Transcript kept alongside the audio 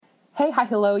Hi,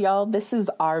 hello, y'all. This is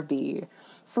RB.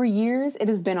 For years, it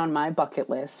has been on my bucket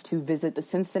list to visit the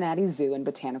Cincinnati Zoo and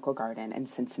Botanical Garden in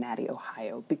Cincinnati,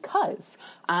 Ohio, because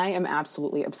I am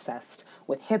absolutely obsessed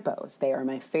with hippos. They are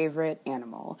my favorite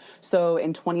animal. So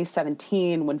in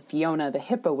 2017, when Fiona the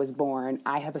hippo was born,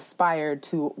 I have aspired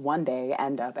to one day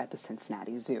end up at the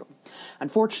Cincinnati Zoo.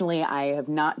 Unfortunately, I have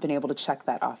not been able to check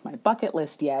that off my bucket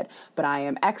list yet, but I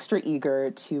am extra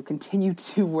eager to continue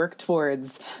to work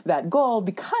towards that goal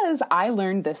because I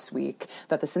learned this week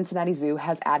that the Cincinnati Zoo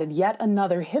has added yet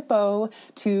another hippo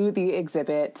to the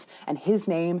exhibit, and his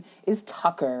name is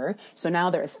Tucker. So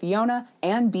now there's Fiona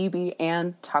and Bibi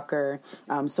and Tucker.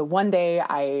 So one day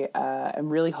I am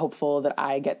really hopeful that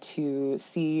I get to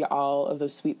see all of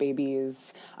those sweet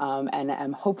babies, and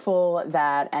I'm hopeful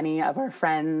that any of our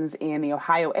friends in the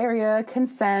Ohio area can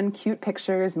send cute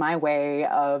pictures my way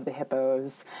of the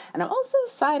hippos. And I'm also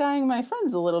side-eyeing my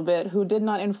friends a little bit who did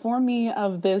not inform me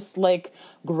of this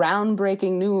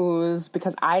groundbreaking news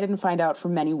because I didn't find out for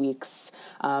many weeks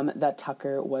that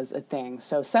Tucker was a thing.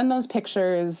 So send those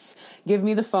pictures, give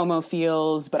me the FOMO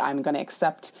feels, but I'm going to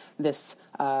accept that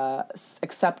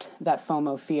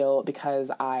FOMO feel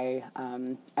because I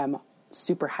am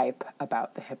super hype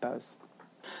about the hippos.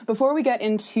 Before we get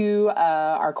into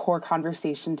our core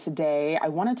conversation today, I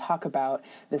want to talk about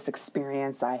this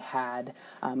experience I had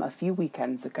a few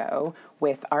weekends ago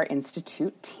with our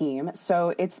Institute team.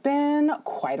 So it's been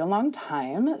quite a long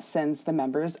time since the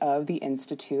members of the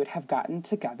Institute have gotten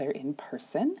together in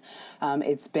person.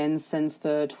 It's been since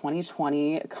the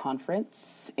 2020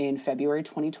 conference in February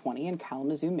 2020 in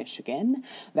Kalamazoo, Michigan,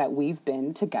 that we've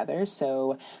been together.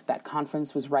 So that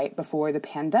conference was right before the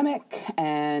pandemic,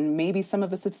 and maybe some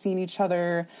of us have seen each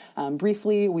other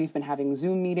briefly. We've been having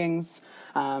Zoom meetings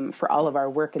for all of our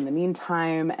work in the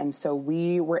meantime, and so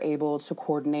we were able to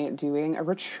coordinate doing a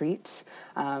retreat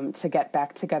to get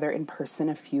back together in person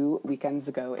a few weekends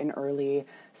ago in early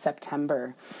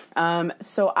September.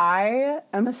 So I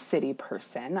am a city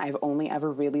person. I've only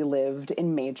ever really lived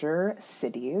in major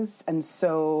cities, and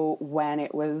so when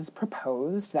it was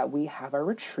proposed that we have a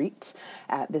retreat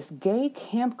at this gay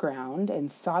campground in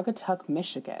Saugatuck,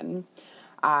 Michigan,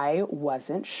 I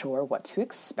wasn't sure what to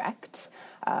expect.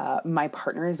 My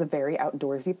partner is a very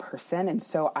outdoorsy person, and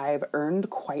so I've earned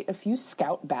quite a few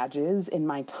scout badges in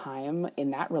my time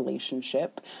in that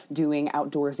relationship, doing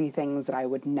outdoorsy things that I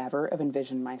would never have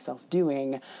envisioned myself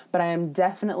doing, but I am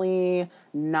definitely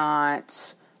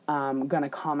not going to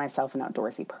call myself an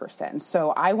outdoorsy person.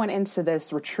 So I went into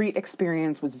this retreat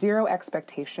experience with zero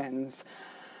expectations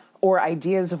or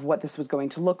ideas of what this was going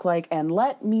to look like, and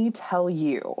let me tell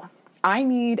you, I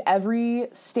need every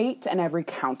state and every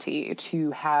county to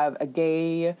have a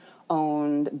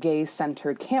gay-owned,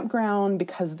 gay-centered campground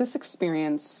because this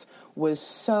experience was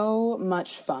so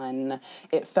much fun.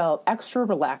 It felt extra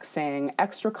relaxing,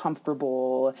 extra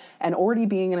comfortable, and already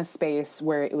being in a space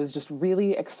where it was just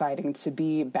really exciting to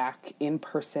be back in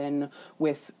person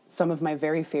with some of my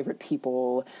very favorite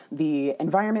people. The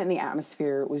environment and the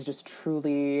atmosphere was just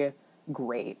truly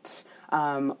great.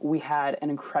 We had an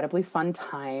incredibly fun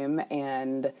time,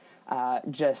 and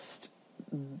just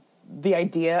the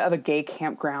idea of a gay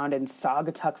campground in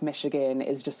Saugatuck, Michigan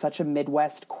is just such a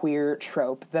Midwest queer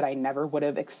trope that I never would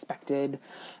have expected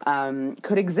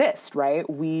could exist, right?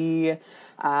 We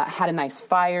had a nice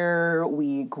fire,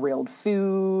 we grilled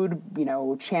food,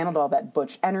 channeled all that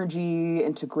butch energy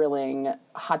into grilling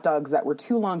hot dogs that were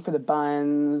too long for the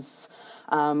buns.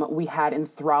 We had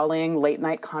enthralling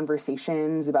late-night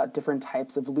conversations about different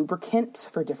types of lubricant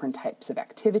for different types of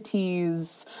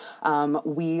activities.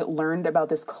 We learned about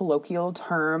this colloquial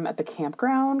term at the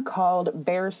campground called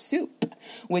bear soup,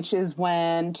 which is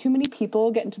when too many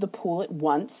people get into the pool at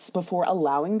once before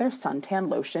allowing their suntan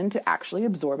lotion to actually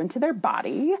absorb into their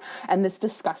body, and this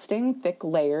disgusting thick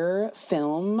layer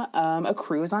film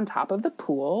accrues on top of the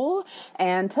pool,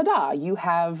 and ta-da, you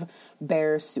have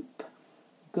bear soup.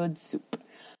 Good soup.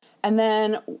 And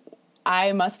then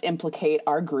I must implicate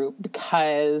our group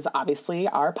because obviously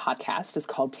our podcast is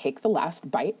called Take the Last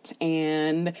Bite.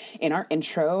 And in our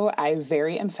intro, I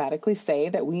very emphatically say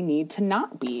that we need to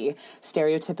not be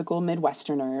stereotypical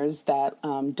Midwesterners that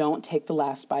don't take the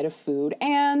last bite of food.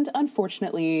 And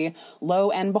unfortunately,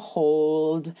 lo and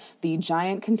behold, the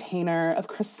giant container of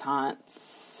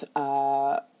croissants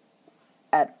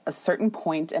at a certain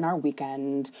point in our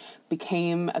weekend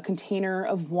became a container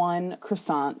of one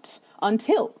croissant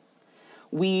until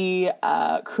we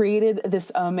created this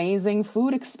amazing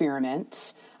food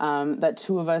experiment that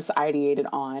two of us ideated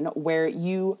on, where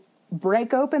you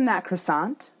break open that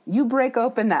croissant, you break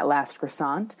open that last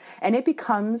croissant, and it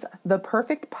becomes the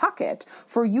perfect pocket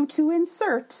for you to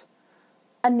insert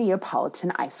a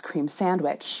Neapolitan ice cream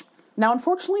sandwich. Now,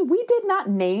 unfortunately, we did not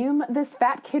name this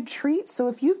fat kid treat, so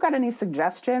if you've got any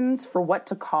suggestions for what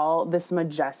to call this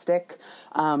majestic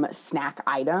snack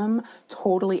item,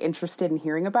 totally interested in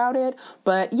hearing about it.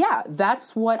 But yeah,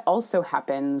 that's what also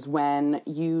happens when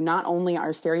you not only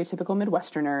are stereotypical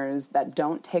Midwesterners that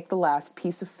don't take the last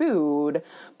piece of food,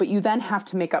 but you then have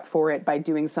to make up for it by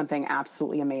doing something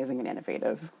absolutely amazing and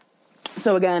innovative.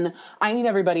 So again, I need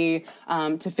everybody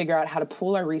to figure out how to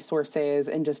pool our resources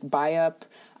and just buy up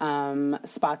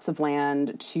spots of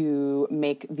land to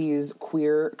make these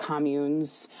queer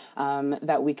communes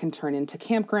that we can turn into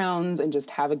campgrounds and just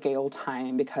have a gay old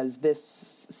time, because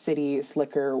this city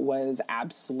slicker was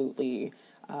absolutely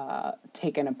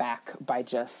taken aback by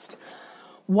just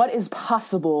what is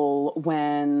possible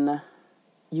when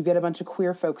you get a bunch of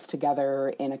queer folks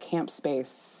together in a camp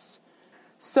space.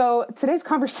 So today's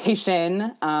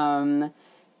conversation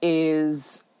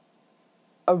is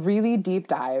a really deep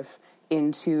dive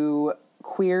into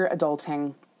queer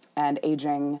adulting and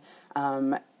aging.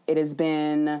 It has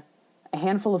been a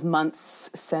handful of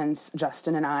months since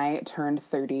Justin and I turned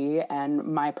 30, and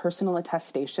my personal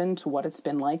attestation to what it's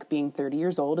been like being 30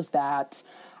 years old is that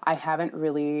I haven't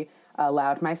really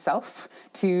allowed myself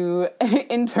to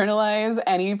internalize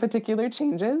any particular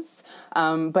changes.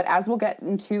 But as we'll get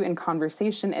into in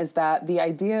conversation, is that the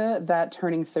idea that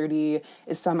turning 30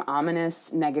 is some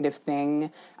ominous negative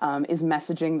thing is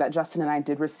messaging that Justin and I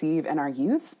did receive in our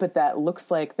youth, but that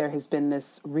looks like there has been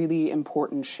this really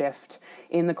important shift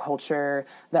in the culture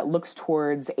that looks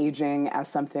towards aging as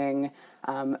something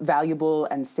valuable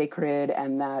and sacred,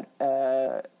 and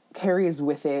that carries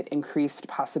with it increased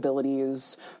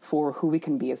possibilities for who we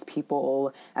can be as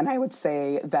people. And I would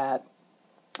say that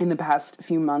in the past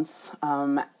few months,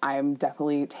 I'm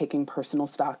definitely taking personal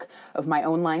stock of my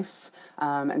own life.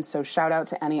 And so shout out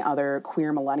to any other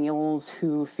queer millennials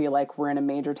who feel like we're in a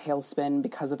major tailspin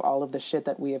because of all of the shit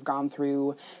that we have gone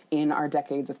through in our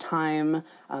decades of time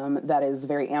that is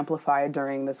very amplified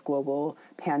during this global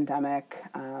pandemic,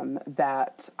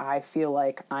 that I feel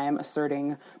like I am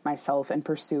asserting myself and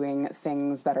pursuing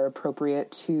things that are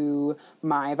appropriate to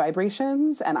my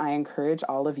vibrations, and I encourage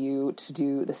all of you to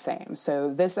do the same.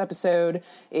 So this episode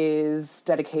is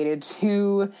dedicated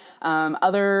to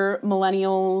other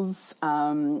millennials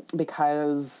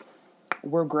because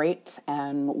we're great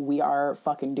and we are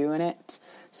fucking doing it.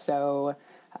 So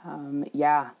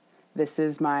yeah, this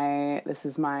is my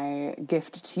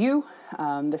gift to you.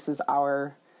 This is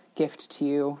our gift to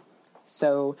you.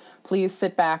 So please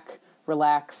sit back,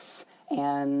 relax,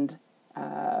 and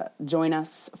join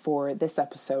us for this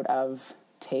episode of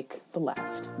Take the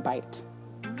Last Bite.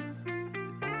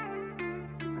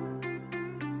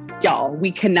 Y'all,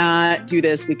 we cannot do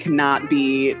this. We cannot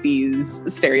be these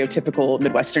stereotypical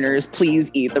Midwesterners.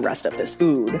 Please eat the rest of this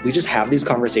food. We just have these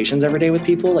conversations every day with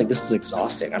people. Like, this is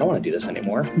exhausting. I don't want to do this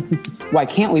anymore. Why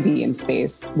can't we be in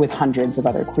space with hundreds of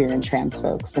other queer and trans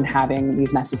folks and having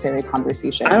these necessary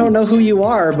conversations? I don't know who you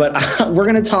are, but we're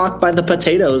going to talk by the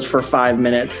potatoes for 5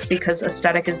 minutes. Because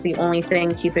aesthetic is the only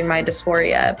thing keeping my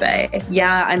dysphoria at bay.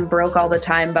 Yeah, I'm broke all the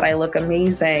time, but I look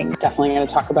amazing. Definitely going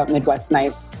to talk about Midwest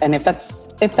nice. And if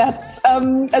that's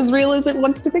as real as it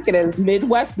wants to think it is.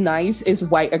 Midwest nice is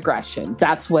white aggression.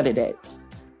 That's what it is.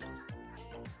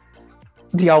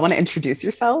 Do y'all want to introduce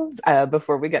yourselves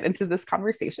before we get into this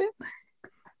conversation?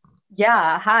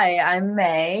 Yeah, hi, I'm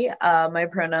May. My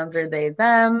pronouns are they,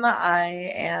 them.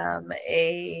 I am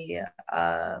a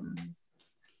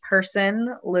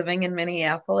person living in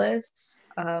Minneapolis,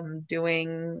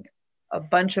 doing a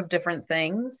bunch of different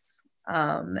things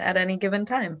at any given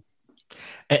time.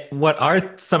 What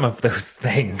are some of those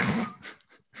things?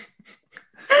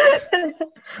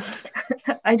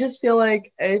 I just feel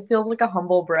like it feels like a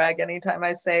humble brag anytime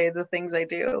I say the things I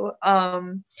do.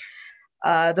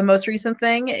 The most recent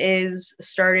thing is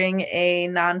starting a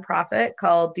nonprofit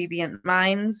called Deviant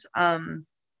Minds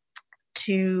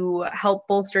to help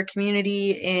bolster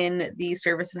community in the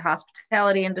service and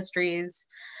hospitality industries,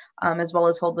 as well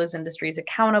as hold those industries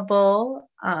accountable.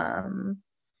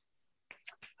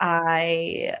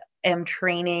 I am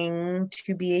training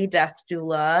to be a death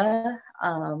doula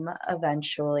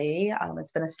eventually.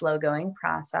 It's been a slow going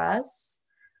process.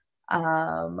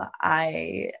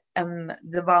 I am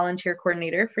the volunteer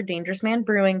coordinator for Dangerous Man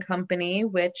Brewing Company,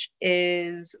 which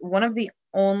is one of the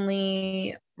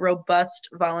only robust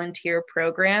volunteer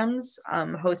programs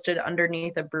hosted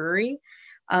underneath a brewery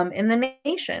in the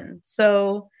nation.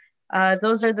 So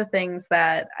those are the things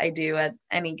that I do at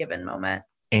any given moment.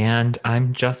 And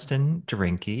I'm Justin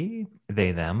Drinky,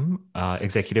 they, them,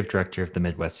 Executive Director of the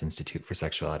Midwest Institute for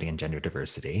Sexuality and Gender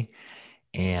Diversity.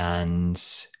 And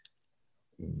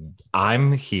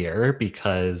I'm here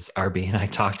because RB and I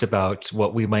talked about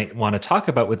what we might want to talk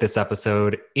about with this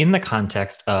episode in the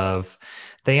context of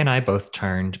they and I both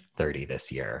turned 30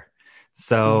 this year.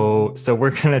 So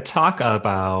we're going to talk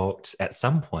about at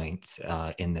some point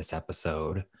in this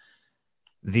episode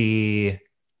the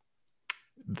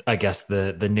I guess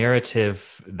the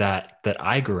narrative that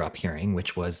I grew up hearing,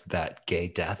 which was that gay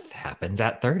death happens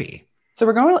at 30. So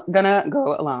we're gonna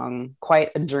go along quite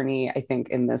a journey, I think,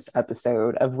 in this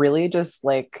episode of really just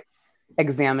like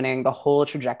examining the whole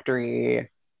trajectory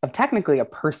of technically a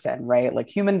person, right? Like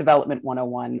human development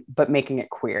 101, but making it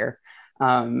queer.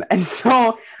 I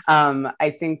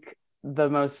think the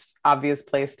most obvious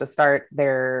place to start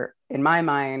there, in my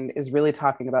mind, is really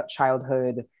talking about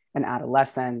childhood and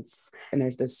adolescence. And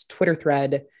there's this Twitter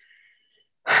thread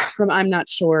from I'm not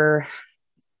sure,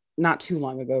 not too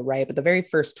long ago, right? But the very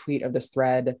first tweet of this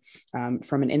thread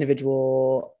from an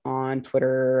individual on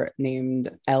Twitter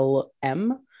named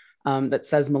LM that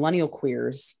says millennial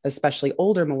queers, especially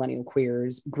older millennial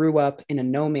queers, grew up in a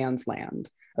no man's land,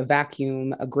 a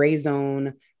vacuum, a gray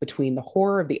zone between the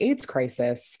horror of the AIDS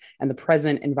crisis and the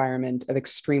present environment of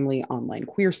extremely online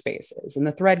queer spaces. And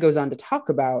the thread goes on to talk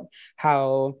about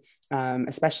how,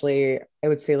 especially, I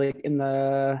would say, like in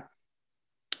the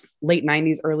late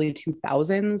 90s, early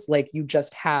 2000s, like you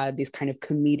just had these kind of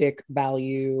comedic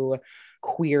value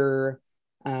queer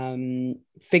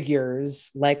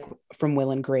figures like from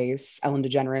Will and Grace. Ellen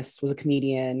DeGeneres was a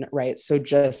comedian, right? So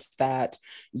just that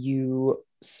you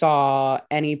saw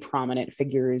any prominent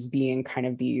figures being kind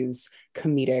of these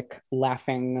comedic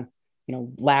laughing,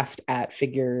 laughed at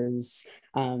figures.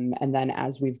 And then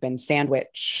as we've been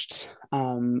sandwiched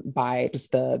by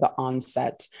just the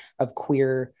onset of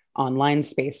queer online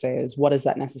spaces, what does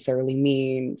that necessarily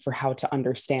mean for how to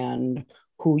understand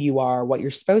who you are, what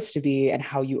you're supposed to be, and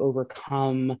how you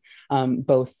overcome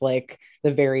both like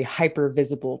the very hyper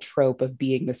visible trope of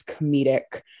being this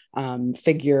comedic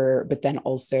figure, but then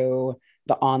also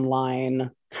the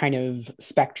online kind of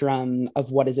spectrum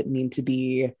of what does it mean to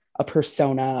be a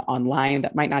persona online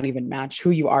that might not even match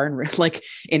who you are in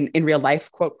real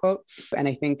life, quote, quote. And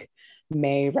I think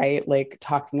May, right, like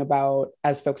talking about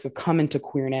as folks have come into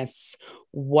queerness,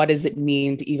 what does it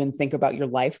mean to even think about your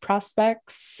life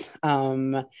prospects?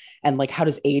 And like, how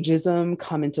does ageism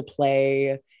come into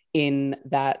play in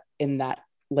that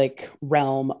like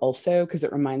realm also? Because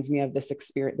it reminds me of this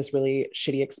experience, this really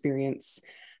shitty experience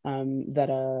that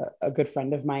a good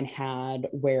friend of mine had,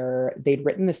 where they'd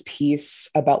written this piece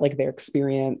about like their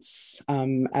experience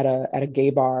at a gay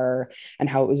bar and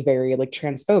how it was very like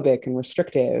transphobic and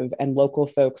restrictive, and local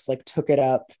folks like took it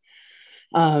up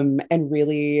and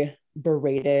really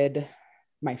berated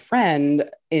my friend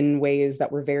in ways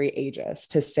that were very ageist,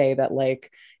 to say that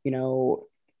like,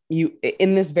 you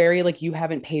in this very like, you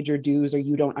haven't paid your dues, or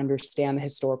you don't understand the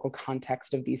historical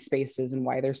context of these spaces and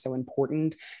why they're so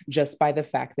important, just by the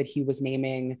fact that he was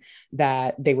naming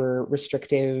that they were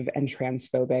restrictive and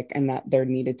transphobic, and that there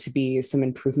needed to be some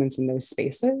improvements in those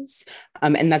spaces.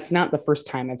 And that's not the first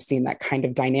time I've seen that kind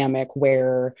of dynamic,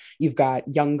 where you've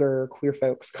got younger queer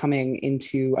folks coming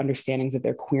into understandings of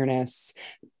their queerness,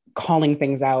 calling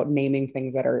things out, naming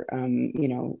things that are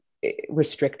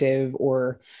restrictive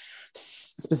or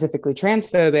specifically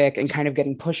transphobic, and kind of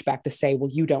getting pushback to say, well,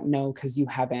 you don't know because you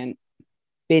haven't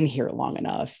been here long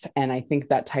enough. And I think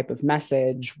that type of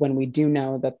message, when we do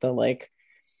know that the like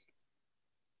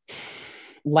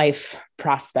life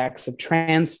prospects of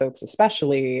trans folks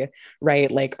especially,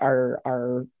 right, like are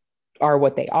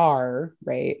what they are,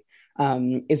 right,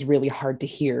 is really hard to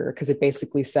hear, because it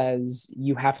basically says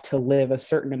you have to live a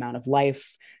certain amount of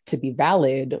life to be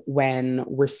valid, when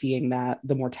we're seeing that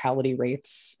the mortality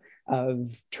rates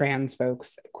of trans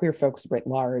folks, queer folks writ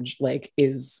large, like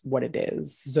is what it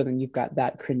is. So then you've got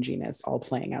that cringiness all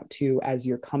playing out too, as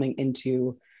you're coming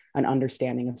into an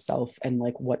understanding of self and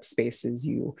like what spaces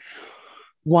you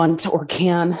want or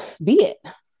can be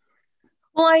in.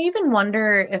 Well, I even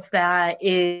wonder if that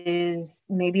is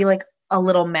maybe like a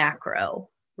little macro,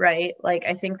 right? Like,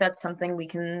 I think that's something we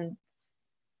can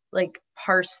like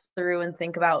parse through and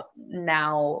think about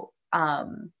now,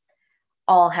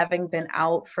 all having been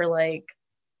out for like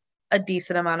a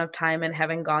decent amount of time and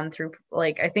having gone through,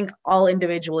 like, I think all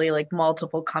individually, like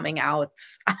multiple coming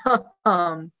outs.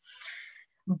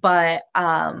 But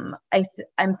I'm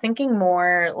thinking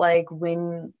more like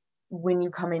when you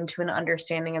come into an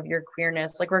understanding of your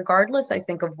queerness, like regardless, I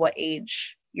think, of what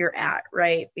age you're at,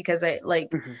 right? Because I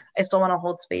still want to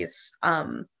hold space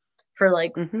for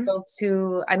like folks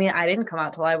who, I mean, I didn't come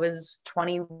out till I was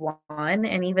 21,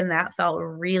 and even that felt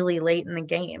really late in the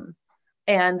game,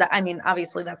 And I mean,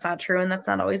 obviously that's not true and that's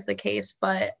not always the case,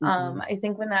 but I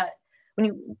think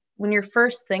when you're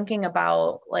first thinking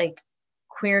about like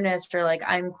queerness, or like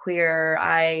I'm queer,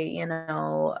 I am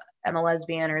a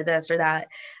lesbian or this or that,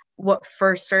 what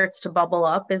first starts to bubble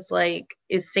up is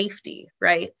safety,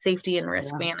 right? Safety and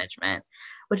risk management,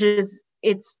 which is,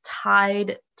 it's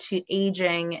tied to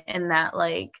aging, in that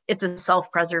like it's a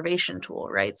self-preservation tool,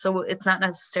 right? So it's not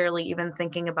necessarily even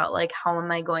thinking about like, how am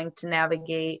I going to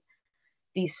navigate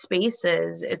these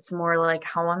spaces? It's more like,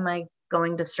 how am I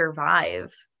going to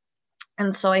survive?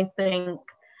 And so I think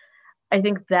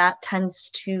that tends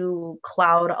to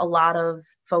cloud a lot of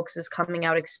folks' coming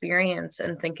out experience,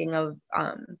 and thinking of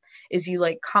is you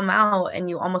like come out and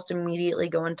you almost immediately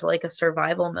go into like a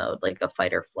survival mode, like a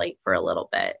fight or flight for a little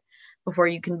bit, before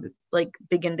you can like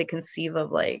begin to conceive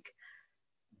of like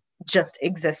just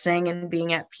existing and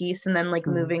being at peace, and then like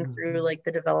moving through like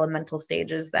the developmental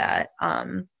stages that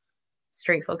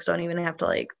straight folks don't even have to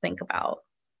like think about,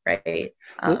 right?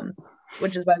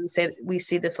 Which is why we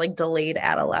see this like delayed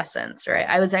adolescence, right?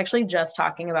 I was actually just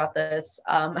talking about this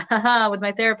with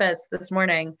my therapist this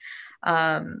morning,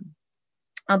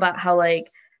 about how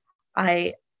like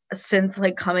since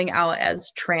like coming out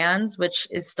as trans, which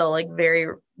is still like very,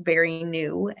 very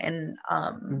new, and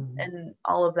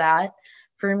all of that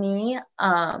for me,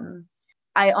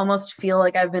 I almost feel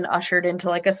like I've been ushered into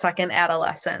like a second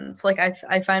adolescence. Like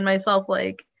I find myself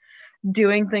like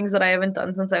doing things that I haven't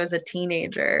done since I was a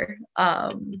teenager.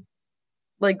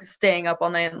 Like staying up all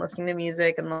night and listening to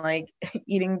music, and like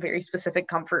eating very specific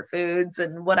comfort foods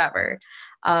and whatever.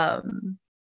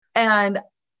 And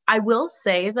I will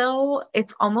say though,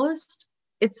 it's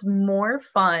more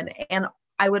fun, and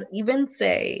I would even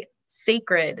say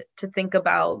sacred, to think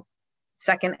about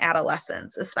second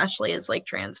adolescence, especially as like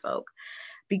trans folk,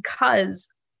 because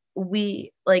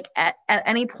we like at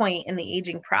any point in the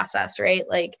aging process, right?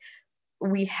 Like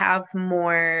we have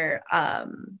more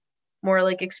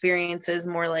like experiences,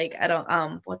 more like,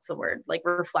 what's the word? Like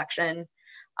reflection.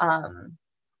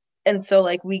 And so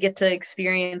like we get to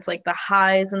experience like the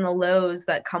highs and the lows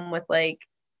that come with like,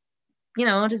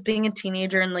 just being a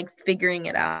teenager and like figuring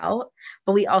it out.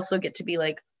 But we also get to be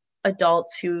like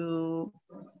adults who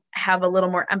have a little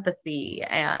more empathy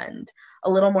and a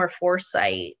little more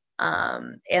foresight,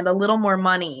 and a little more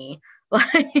money,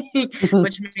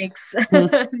 which makes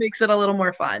it a little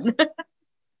more fun.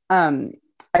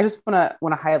 I just want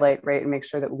to highlight, right, and make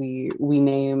sure that we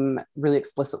name really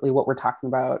explicitly what we're talking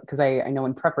about, because I know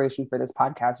in preparation for this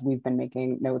podcast, we've been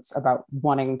making notes about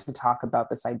wanting to talk about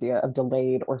this idea of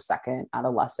delayed or second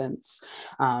adolescence.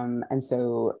 And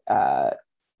so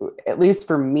at least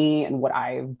for me and what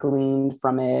I've gleaned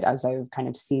from it, as I've kind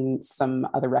of seen some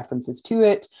other references to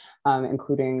it,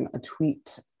 including a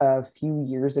tweet a few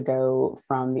years ago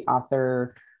from the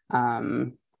author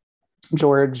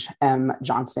George M.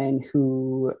 Johnson,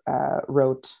 who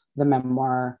wrote the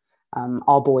memoir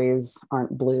All Boys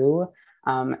Aren't Blue,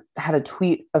 had a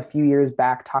tweet a few years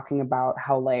back talking about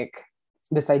how like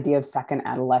this idea of second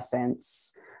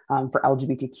adolescence for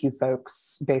LGBTQ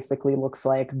folks basically looks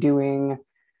like doing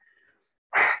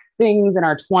things in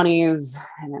our 20s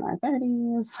and in our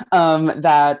 30s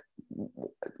that,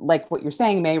 like what you're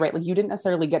saying, May, right? Like you didn't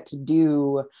necessarily get to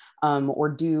do or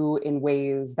do in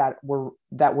ways that were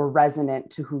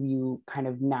resonant to who you kind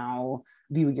of now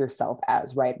view yourself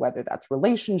as, right? Whether that's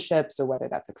relationships or whether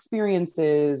that's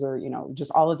experiences or,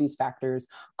 just all of these factors,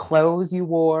 clothes you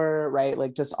wore, right?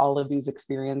 Like just all of these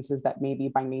experiences that maybe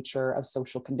by nature of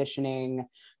social conditioning,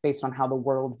 based on how the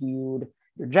world viewed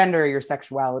your gender, your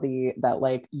sexuality, that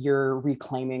like you're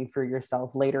reclaiming for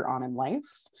yourself later on in life.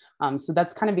 So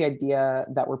that's kind of the idea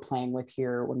that we're playing with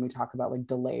here when we talk about like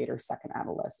delayed or second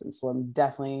adolescence. So I'm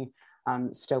definitely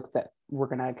stoked that we're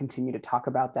going to continue to talk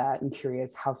about that, and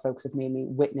curious how folks have maybe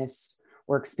witnessed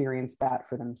or experienced that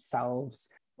for themselves.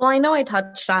 Well, I know I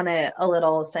touched on it a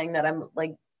little, saying that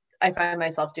I find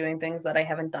myself doing things that I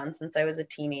haven't done since I was a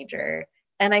teenager.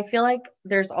 And I feel like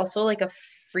there's also like a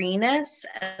freeness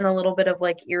and a little bit of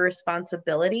like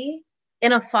irresponsibility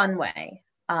in a fun way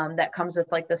that comes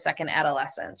with like the second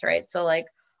adolescence, right? So like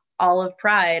all of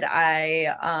Pride,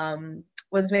 I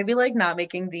was maybe like not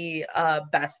making the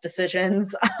best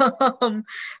decisions,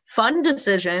 fun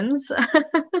decisions,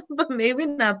 but maybe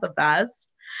not the best.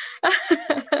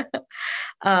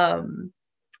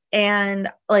 And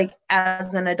like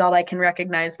as an adult, I can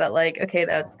recognize that like, okay,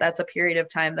 that's a period of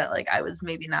time that like I was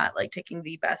maybe not like taking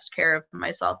the best care of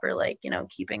myself, or like,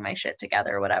 keeping my shit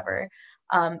together or whatever.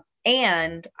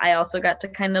 And I also got to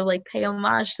kind of like pay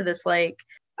homage to this like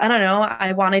I don't know,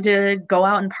 I wanted to go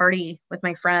out and party with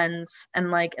my friends, and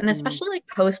like, and especially like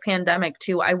post pandemic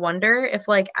too. I wonder if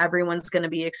like everyone's going to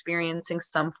be experiencing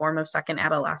some form of second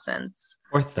adolescence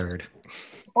Or third.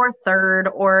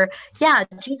 Or yeah,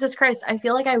 Jesus Christ. I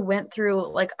feel like I went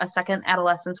through like a second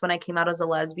adolescence when I came out as a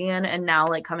lesbian, and now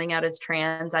like coming out as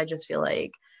trans, I just feel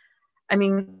like, I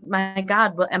mean, my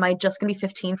God, am I just gonna be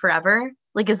 15 forever?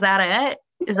 Like, is that it?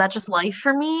 Is that just life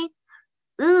for me?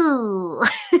 Ooh.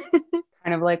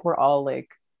 Kind of like we're all like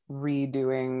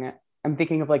redoing. I'm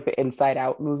thinking of like the Inside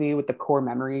Out movie with the core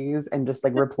memories and just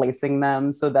like replacing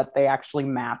them so that they actually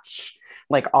match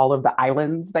like all of the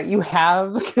islands that you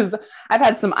have. Because I've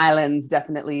had some islands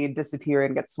definitely disappear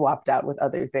and get swapped out with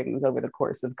other things over the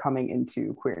course of coming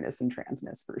into queerness and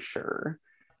transness for sure.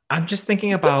 I'm just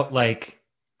thinking about like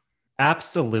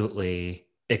absolutely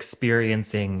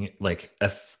experiencing like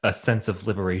a sense of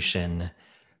liberation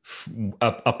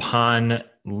upon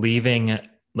leaving,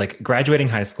 like graduating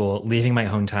high school, leaving my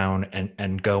hometown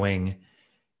and going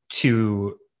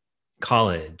to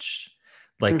college,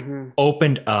 like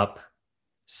opened up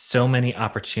so many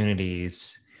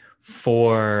opportunities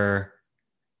for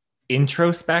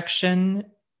introspection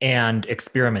and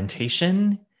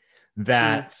experimentation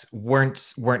that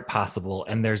weren't possible.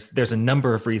 And there's a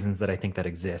number of reasons that I think that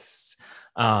exists.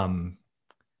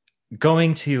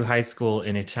 Going to high school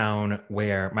in a town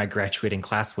where my graduating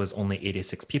class was only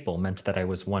 86 people meant that I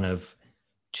was one of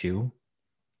 2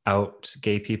 out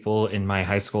gay people in my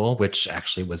high school, which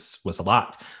actually was a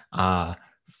lot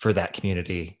for that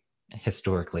community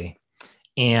historically.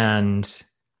 And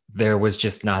there was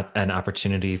just not an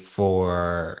opportunity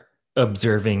for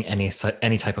observing any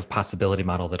type of possibility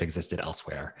model that existed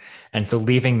elsewhere. And so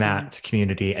leaving that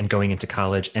community and going into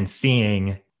college and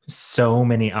seeing so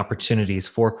many opportunities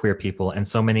for queer people and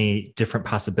so many different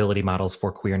possibility models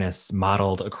for queerness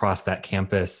modeled across that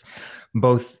campus,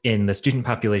 both in the student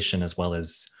population as well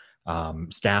as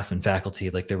staff and faculty.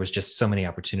 Like there was just so many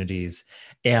opportunities,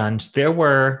 and there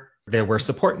were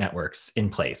support networks in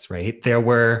place, right? There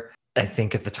were, I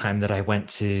think at the time that I went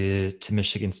to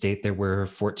Michigan State, there were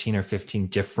 14 or 15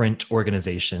 different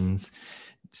organizations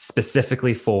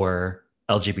specifically for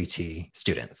LGBT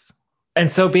students. And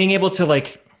so being able to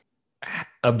like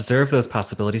observe those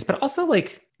possibilities, but also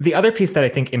like the other piece that I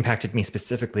think impacted me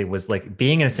specifically was like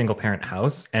being in a single parent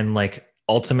house and like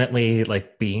ultimately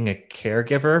like being a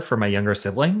caregiver for my younger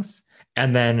siblings,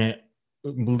 and then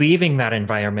leaving that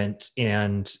environment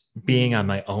and being on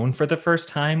my own for the first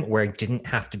time where I didn't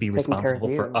have to be responsible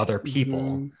for other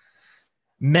people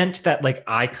meant that like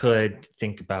I could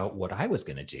think about what I was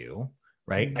going to do,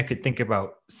 right? I could think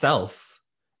about self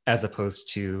as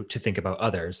opposed to think about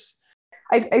others.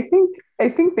 I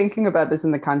think thinking about this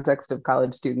in the context of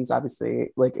college students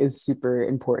obviously like is super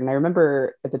important. I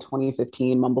remember at the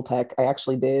 2015 Mumble Tech, I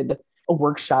actually did a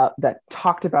workshop that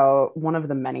talked about one of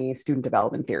the many student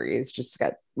development theories, just to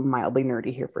get mildly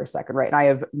nerdy here for a second, right? And I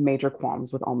have major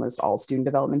qualms with almost all student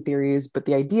development theories, but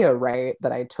the idea, right,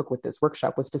 that I took with this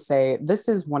workshop was to say, this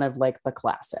is one of like the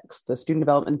classics, the student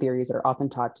development theories that are often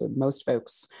taught to most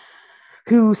folks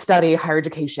who study higher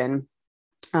education,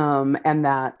 and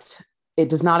that it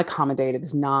does not accommodate, it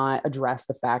does not address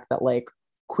the fact that like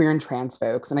queer and trans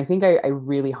folks, and I think I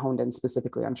really honed in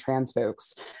specifically on trans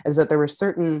folks, is that there were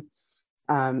certain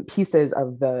pieces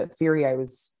of the theory I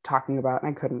was talking about, and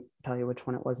I couldn't tell you which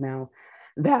one it was now,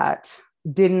 that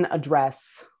didn't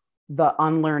address the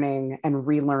unlearning and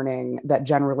relearning that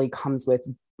generally comes with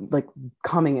like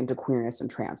coming into queerness and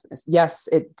transness. Yes,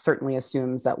 it certainly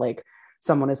assumes that like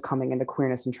someone is coming into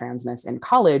queerness and transness in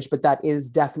college, but that is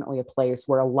definitely a place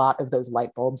where a lot of those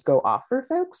light bulbs go off for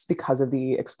folks because of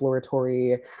the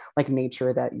exploratory like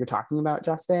nature that you're talking about,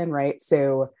 Justin, right?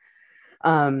 So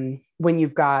when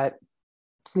you've got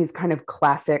these kind of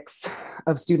classics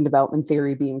of student development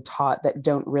theory being taught that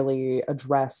don't really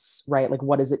address, right, like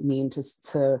what does it mean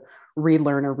to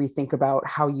relearn or rethink about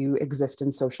how you exist in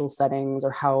social settings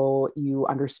or how you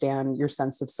understand your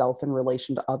sense of self in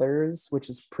relation to others, which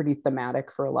is pretty thematic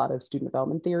for a lot of student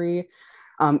development theory.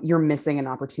 You're missing an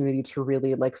opportunity to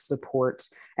really like support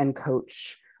and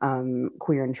coach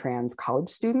queer and trans college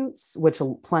students, which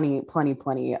plenty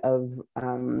of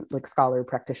like scholar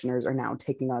practitioners are now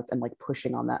taking up and like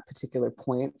pushing on that particular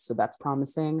point. So that's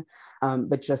promising.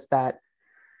 But just that,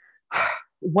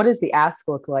 what does the ask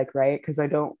look like, right? Because I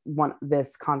don't want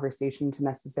this conversation to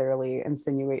necessarily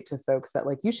insinuate to folks that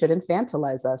like, you should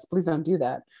infantilize us. Please don't do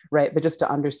that, right? But just to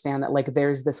understand that like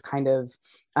there's this kind of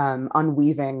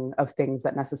unweaving of things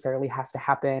that necessarily has to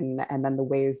happen. And then the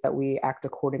ways that we act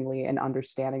accordingly, and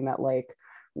understanding that like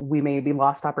we maybe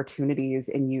lost opportunities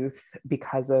in youth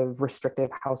because of restrictive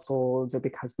households, or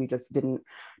because we just didn't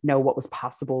know what was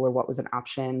possible or what was an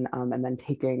option, and then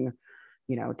taking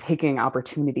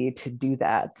opportunity to do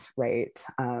that, right?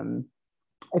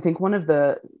 I think one of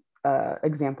the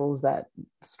examples that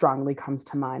strongly comes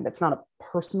to mind, that's not a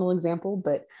personal example,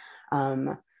 but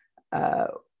on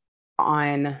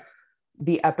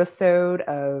the episode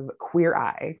of Queer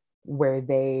Eye, where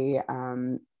they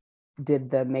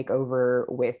did the makeover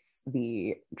with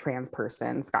the trans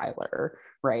person, Skylar,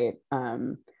 right?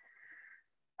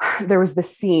 There was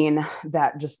this scene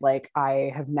that just like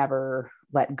I have never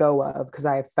let go of, because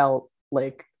I felt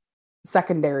like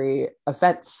secondary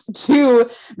offense to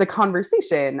the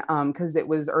conversation, because it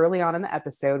was early on in the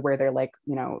episode where they're like,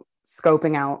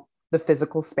 scoping out the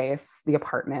physical space, the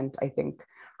apartment, I think,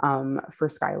 for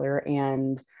Skylar.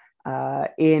 And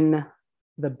in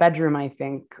the bedroom, I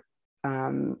think,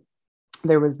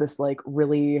 there was this like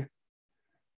really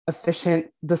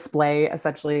efficient display,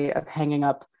 essentially, of hanging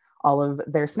up all of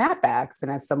their snapbacks.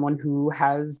 And as someone who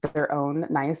has their own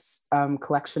nice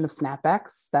collection of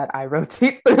snapbacks that I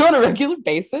rotate through on a regular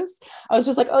basis, I was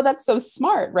just like, oh, that's so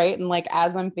smart, right? And like,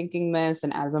 as I'm thinking this,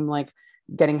 and as I'm like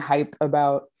getting hype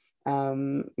about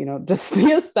just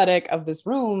the aesthetic of this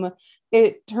room,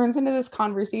 it turns into this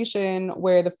conversation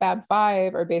where the Fab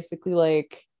Five are basically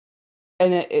like,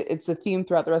 and it's a theme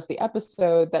throughout the rest of the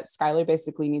episode, that Skylar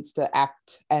basically needs to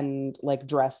act and like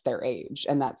dress their age,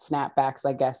 and that snapbacks,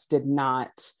 I guess, did not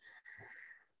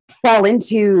fall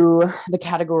into the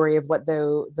category of what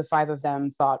the five of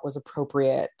them thought was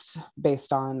appropriate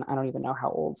based on, I don't even know how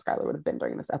old Skylar would have been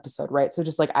during this episode, right? So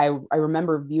just like I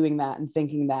remember viewing that and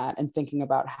thinking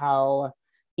about how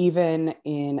even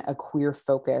in a queer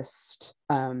focused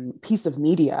piece of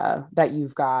media, that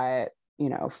you've got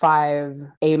five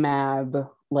AMAB,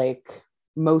 like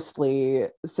mostly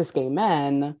cis gay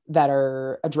men that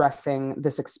are addressing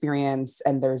this experience,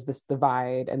 and there's this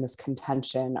divide and this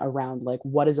contention around like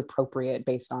what is appropriate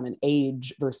based on an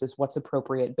age versus what's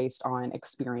appropriate based on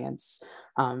experience,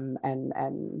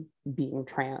 and being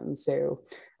trans. So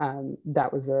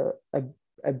that was a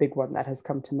big one that has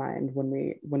come to mind when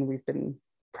we've been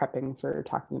prepping for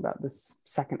talking about this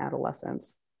second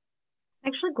adolescence.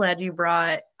 Actually glad you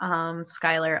brought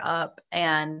Skylar up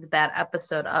and that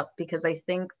episode up, because I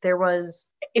think it was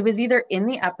either in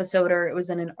the episode or it was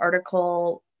in an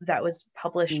article that was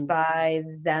published by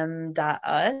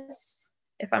them.us,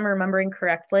 if I'm remembering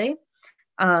correctly,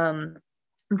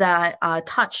 that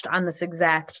touched on this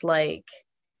exact like,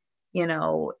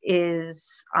 was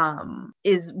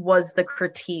the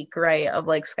critique, right, of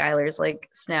like Skylar's like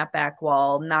snapback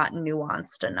wall not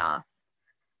nuanced enough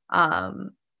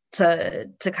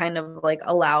to kind of like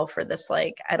allow for this,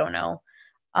 like, I don't know,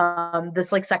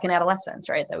 this like second adolescence,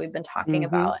 right, that we've been talking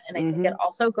about. And I think it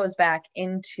also goes back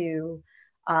into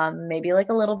maybe like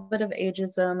a little bit of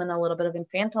ageism and a little bit of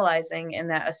infantilizing, in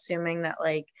that assuming that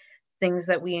like things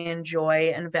that we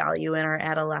enjoy and value in our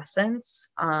adolescence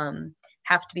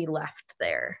have to be left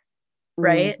there,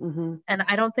 right? And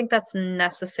I don't think that's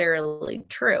necessarily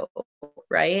true,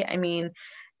 right? I mean,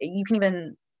 you can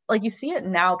even like, you see it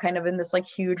now kind of in this like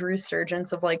huge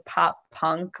resurgence of like pop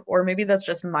punk, or maybe that's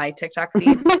just my TikTok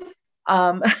feed.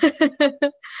 And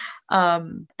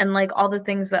like all the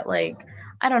things that like,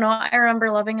 I don't know, I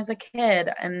remember loving as a kid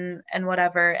and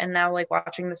whatever. And now like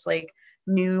watching this like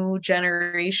new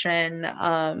generation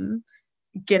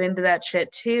get into that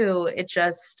shit too,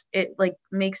 it like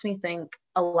makes me think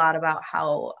a lot about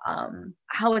how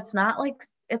it's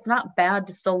not bad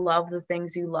to still love the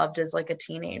things you loved as like a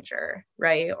teenager,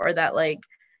 right? Or that like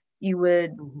you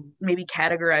would maybe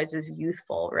categorize as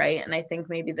youthful, right? And I think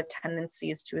maybe the tendency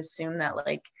is to assume that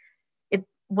like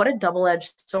what a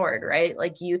double-edged sword, right?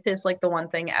 Like youth is like the one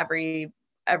thing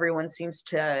everyone seems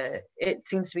to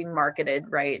be marketed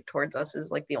right towards us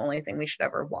as like the only thing we should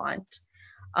ever want.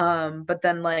 But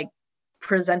then like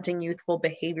presenting youthful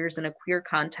behaviors in a queer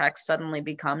context suddenly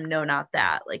become, no, not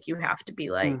that. Like you have to be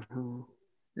like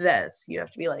this, you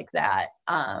have to be like that.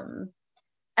 And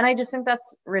I just think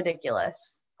that's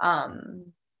ridiculous.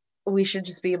 We should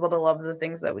just be able to love the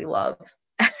things that we love.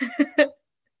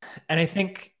 And I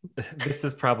think this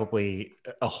is probably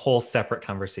a whole separate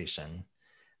conversation.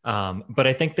 But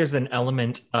I think there's an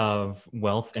element of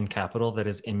wealth and capital that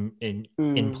is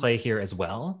in play here as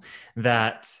well,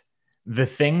 that the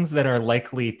things that are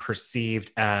likely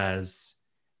perceived as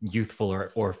youthful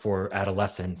or for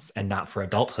adolescence and not for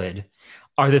adulthood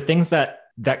are the things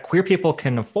that queer people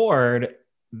can afford,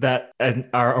 that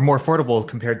are more affordable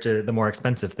compared to the more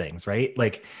expensive things, right?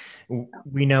 Like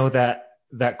we know that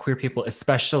queer people,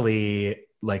 especially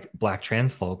like Black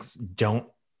trans folks, don't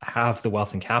have the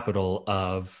wealth and capital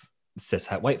of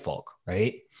cishet white folk,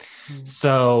 right?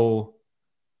 So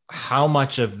how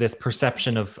much of this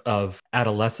perception of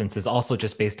adolescence is also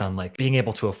just based on like being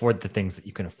able to afford the things that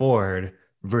you can afford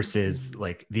versus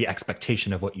like the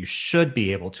expectation of what you should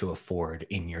be able to afford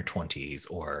in your 20s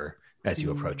or as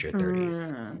you approach your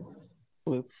 30s.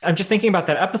 I'm just thinking about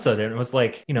that episode, and it was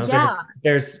like, you know,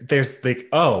 there's like,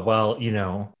 oh, well, you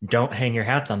know, don't hang your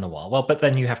hats on the wall. Well, but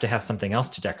then you have to have something else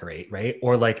to decorate, right?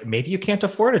 Or like maybe you can't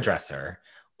afford a dresser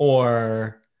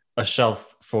or a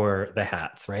shelf for the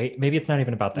hats, right? Maybe it's not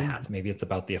even about the hats. Maybe it's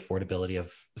about the affordability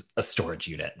of a storage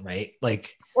unit, right?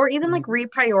 Like, or even like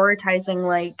reprioritizing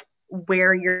like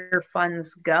where your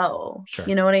funds go. Sure.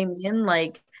 You know what I mean?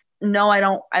 Like, no, I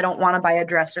don't want to buy a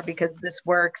dresser because this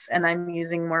works and I'm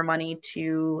using more money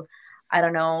to, I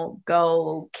don't know,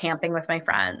 go camping with my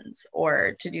friends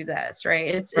or to do this,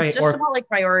 right? It's just about like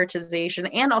prioritization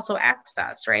and also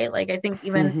access, right? Like I think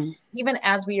even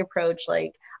as we approach,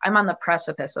 like I'm on the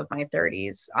precipice of my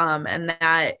 30s, and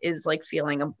that is like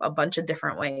feeling a bunch of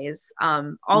different ways,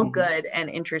 all good and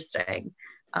interesting,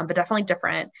 but definitely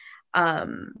different.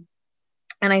 And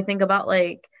I think about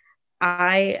like,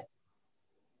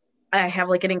 I have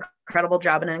like an incredible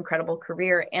job and an incredible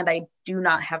career, and I do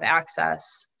not have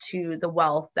access to the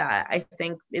wealth that I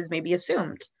think is maybe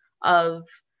assumed of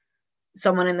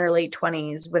someone in their late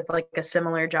 20s with like a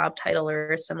similar job title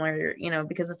or a similar, you know,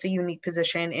 because it's a unique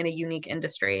position in a unique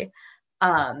industry.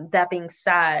 That being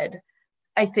said,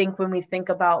 I think when we think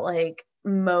about like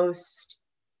most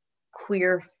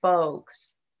queer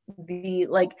folks, the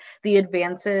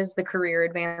advances, the career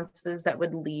advances that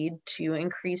would lead to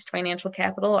increased financial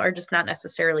capital are just not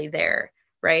necessarily there,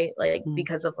 right? Like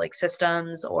because of like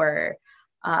systems or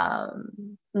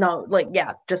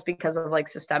just because of like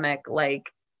systemic like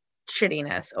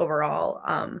shittiness overall.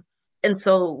 And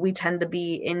so we tend to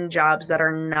be in jobs that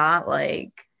are not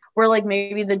like, where like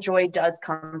maybe the joy does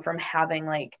come from having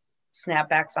like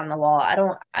snapbacks on the wall. I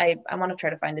want to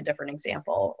try to find a different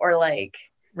example, or like,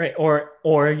 right.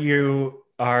 Or you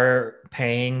are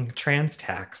paying trans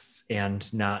tax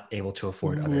and not able to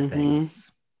afford other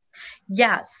things.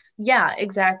 Yes. Yeah,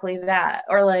 exactly that.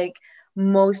 Or like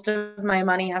most of my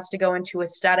money has to go into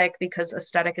aesthetic because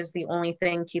aesthetic is the only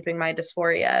thing keeping my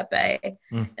dysphoria at bay.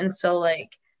 And so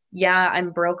like, yeah,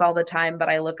 I'm broke all the time, but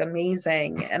I look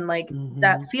amazing. And like,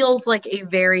 that feels like a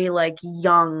very like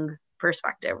young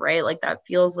perspective, right? Like that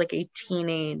feels like a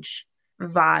teenage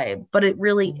vibe, but it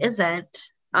really isn't.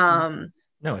 No,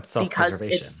 it's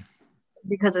self-preservation.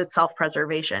 Because it's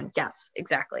self-preservation. Yes,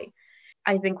 exactly.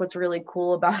 I think what's really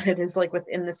cool about it is like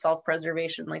within the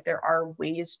self-preservation, like there are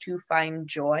ways to find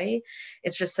joy.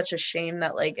 It's just such a shame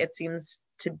that like it seems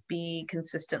to be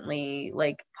consistently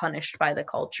like punished by the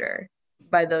culture,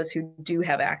 by those who do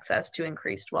have access to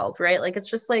increased wealth, right? Like it's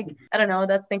just like, I don't know,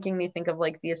 that's making me think of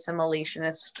like the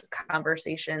assimilationist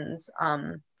conversations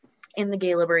in the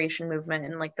gay liberation movement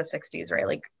in like the 60s, right?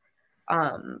 Like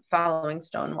following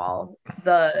Stonewall,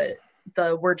 the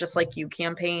We're Just Like You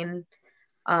campaign,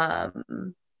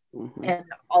 and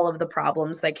all of the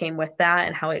problems that came with that,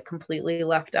 and how it completely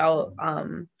left out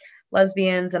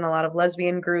lesbians, and a lot of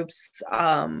lesbian groups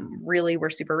really were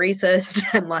super racist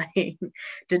and like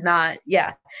did not,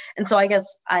 and so I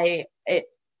guess I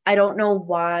don't know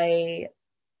why.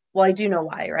 Well, I do know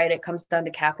why, right? It comes down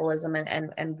to capitalism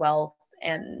and wealth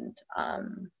and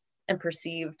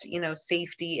perceived, you know,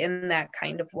 safety in that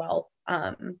kind of wealth.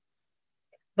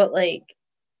 But like,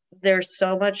 there's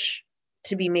so much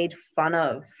to be made fun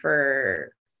of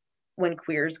for when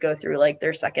queers go through like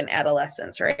their second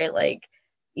adolescence, right? Like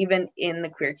even in the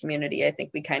queer community, I think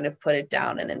we kind of put it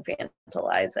down and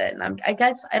infantilize it. And I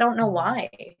guess I don't know why.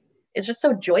 It's just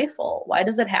so joyful. Why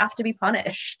does it have to be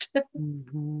punished?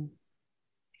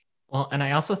 Well, and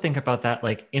I also think about that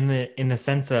like in the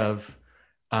sense of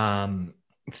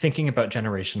thinking about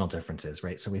generational differences,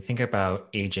 right? So we think about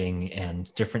aging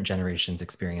and different generations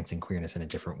experiencing queerness in a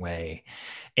different way.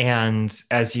 And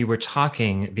as you were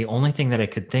talking, the only thing that I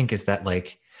could think is that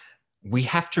like we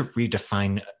have to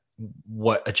redefine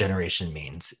what a generation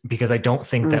means, because I don't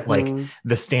think that like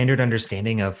the standard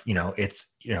understanding of, you know,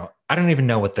 it's, you know, I don't even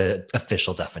know what the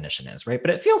official definition is, right?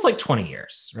 But it feels like 20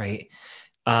 years, right?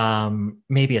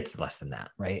 Maybe it's less than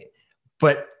that, right?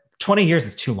 But 20 years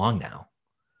is too long now.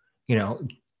 You know,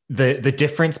 the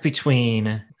difference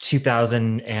between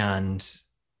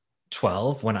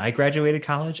 2012 when I graduated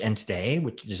college and today,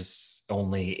 which is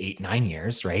only 8-9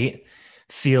 years, right,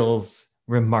 feels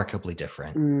remarkably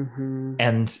different.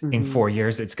 And in 4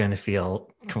 years, it's going to feel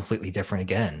completely different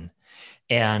again.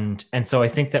 And so I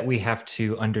think that we have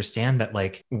to understand that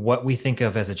like what we think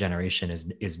of as a generation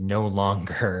is no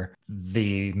longer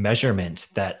the measurement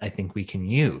that I think we can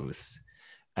use.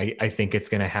 I think it's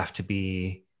going to have to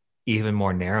be even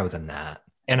more narrow than that.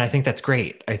 And I think that's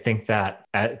great. I think that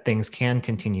things can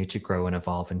continue to grow and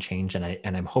evolve and change. And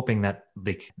I'm hoping that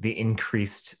the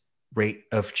increased rate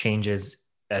of changes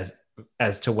as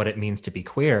to what it means to be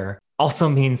queer also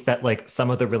means that like some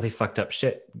of the really fucked up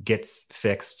shit gets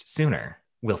fixed sooner.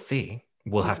 We'll see.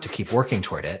 We'll have to keep working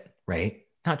toward it, right?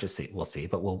 Not just see, we'll see,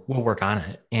 but we'll work on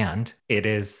it. And it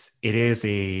is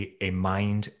a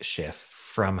mind shift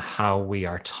from how we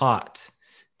are taught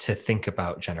to think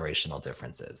about generational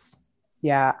differences.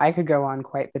 Yeah, I could go on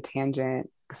quite the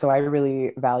tangent. So I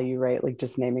really value, right, like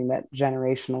just naming that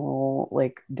generational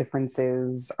like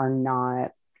differences are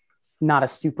not a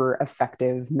super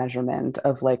effective measurement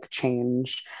of like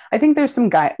change. I think there's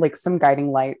some some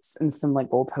guiding lights and some like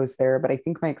goalposts there, but I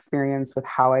think my experience with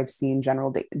how I've seen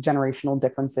generational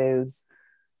differences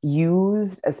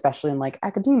used, especially in like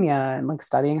academia and like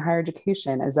studying higher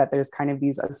education, is that there's kind of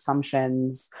these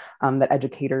assumptions that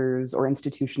educators or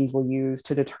institutions will use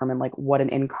to determine like what an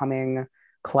incoming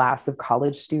class of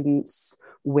college students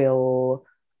will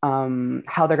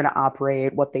how they're going to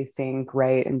operate, what they think,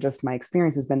 right? And just my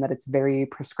experience has been that it's very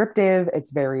prescriptive, it's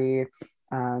very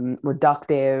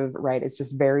reductive, right? It's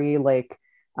just very like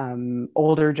an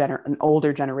older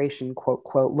generation, quote,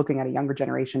 quote, looking at a younger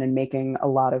generation and making a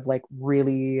lot of like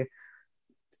really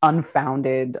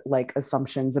unfounded like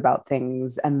assumptions about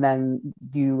things. And then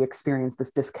you experience this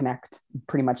disconnect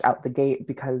pretty much out the gate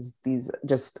because these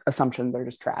just assumptions are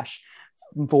just trash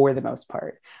for the most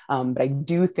part. But I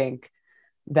do think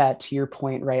that, to your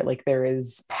point, right, like there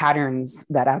is patterns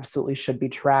that absolutely should be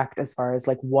tracked as far as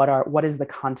like what is the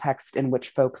context in which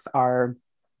folks are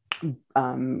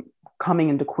coming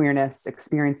into queerness,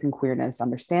 experiencing queerness,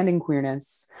 understanding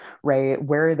queerness, right?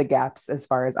 Where are the gaps as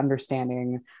far as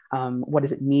understanding what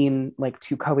does it mean like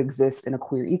to coexist in a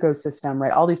queer ecosystem,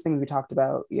 right? All these things we talked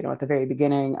about, you know, at the very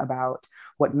beginning about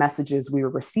what messages we were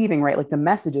receiving, right? Like the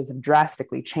messages have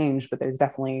drastically changed, but there's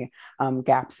definitely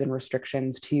gaps and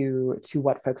restrictions to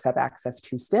what folks have access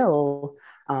to still,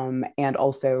 and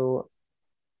also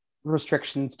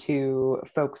restrictions to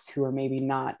folks who are maybe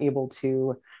not able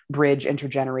to bridge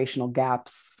intergenerational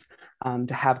gaps,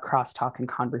 to have crosstalk and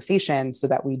conversation so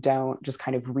that we don't just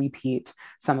kind of repeat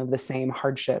some of the same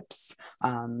hardships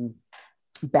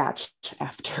batch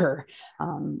after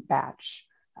batch.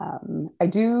 I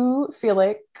do feel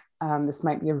like this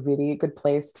might be a really good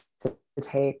place to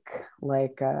take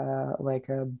like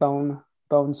a bone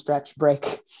stretch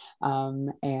break,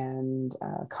 and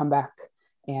come back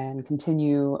and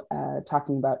continue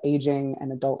talking about aging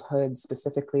and adulthood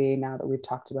specifically now that we've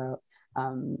talked about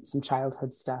some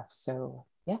childhood stuff. So,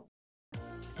 yeah.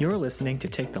 You're listening to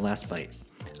Take the Last Bite,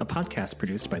 a podcast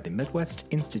produced by the Midwest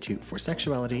Institute for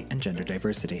Sexuality and Gender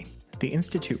Diversity. The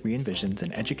Institute re-envisions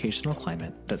an educational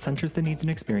climate that centers the needs and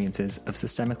experiences of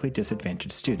systemically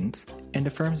disadvantaged students and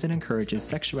affirms and encourages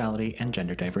sexuality and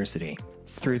gender diversity.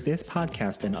 Through this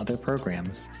podcast and other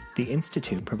programs, the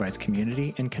Institute provides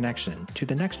community and connection to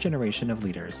the next generation of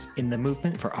leaders in the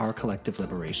movement for our collective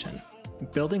liberation.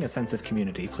 Building a sense of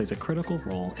community plays a critical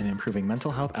role in improving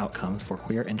mental health outcomes for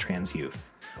queer and trans youth.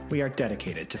 We are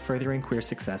dedicated to furthering queer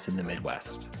success in the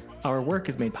Midwest. Our work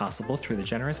is made possible through the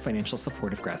generous financial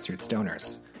support of grassroots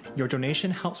donors. Your donation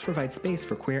helps provide space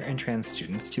for queer and trans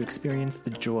students to experience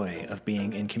the joy of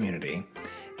being in community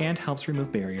and helps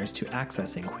remove barriers to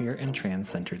accessing queer and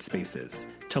trans-centered spaces.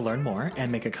 To learn more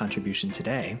and make a contribution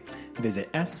today,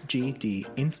 visit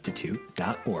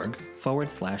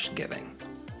sgdinstitute.org/giving.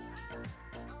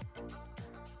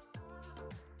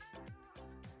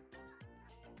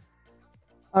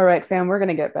 All right, fam, we're going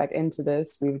to get back into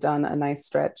this. We've done a nice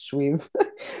stretch. We've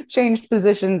changed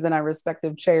positions in our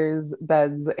respective chairs,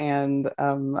 beds, and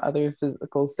other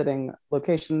physical sitting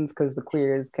locations because the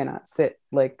queers cannot sit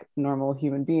like normal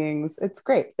human beings. It's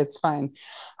great. It's fine.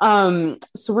 So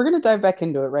we're going to dive back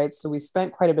into it, right? So we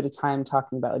spent quite a bit of time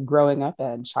talking about like, growing up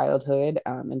and childhood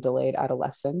and delayed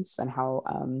adolescence and how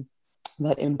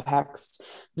that impacts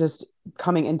just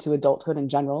coming into adulthood in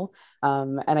general.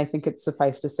 And I think it's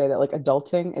suffice to say that like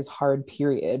adulting is hard,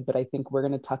 period. But I think we're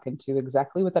going to tuck into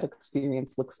exactly what that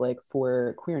experience looks like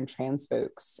for queer and trans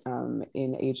folks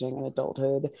in aging and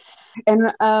adulthood.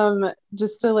 And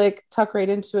just to like tuck right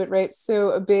into it, right? So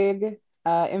a big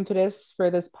impetus for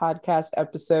this podcast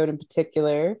episode in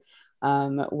particular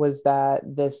was that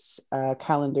this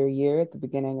calendar year at the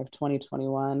beginning of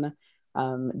 2021,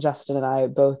 Justin and I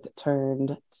both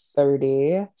turned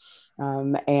 30.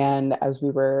 And as we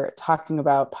were talking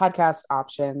about podcast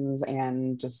options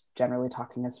and just generally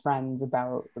talking as friends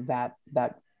about that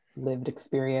lived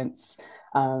experience,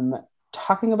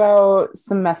 talking about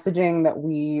some messaging that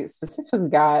we specifically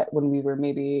got when we were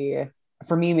maybe,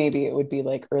 for me, maybe it would be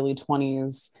like early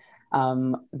 20s,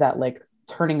 that like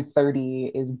turning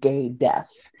 30 is gay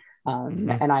death.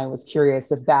 And I was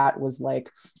curious if that was like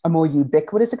a more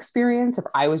ubiquitous experience, if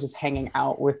I was just hanging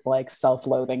out with like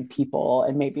self-loathing people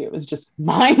and maybe it was just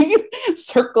my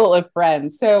circle of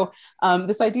friends. So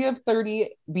this idea of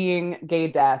 30 being gay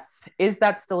death, is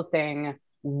that still a thing?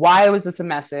 Why was this a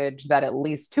message that at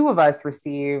least two of us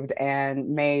received? And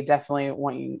May, definitely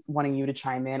wanting you to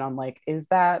chime in on like, is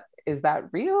that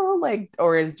real? Like,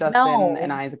 or is Justin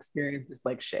and I's experience just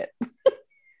like shit?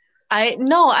 I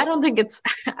don't think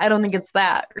it's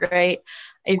that, right?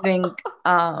 I think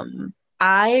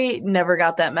I never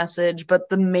got that message, but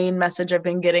the main message I've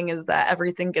been getting is that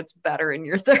everything gets better in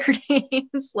your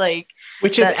 30s. Like,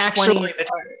 which is actually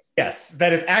yes,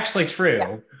 that is actually true.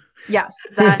 Yeah. Yes,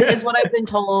 that is what I've been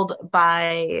told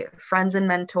by friends and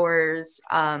mentors,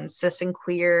 cis and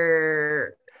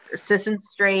queer, cis and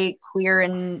straight, queer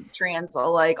and trans,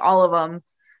 like all of them.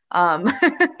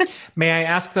 May I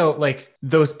ask though, like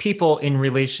those people in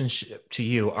relationship to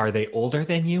you, are they older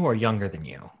than you or younger than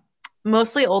you?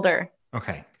 Mostly older.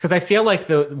 Okay. Because I feel like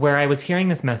where I was hearing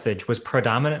this message was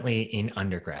predominantly in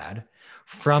undergrad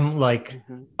from like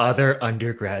other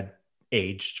undergrad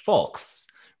aged folks,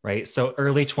 right? So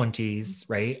early 20s,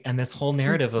 right? And this whole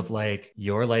narrative of like,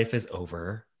 your life is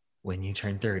over when you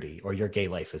turn 30 or your gay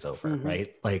life is over, right?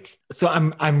 Like, so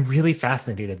I'm really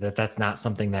fascinated that that's not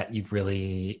something that you've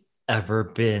really ever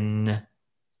been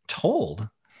told.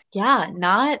 Yeah,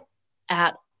 not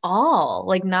at all.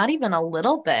 Like not even a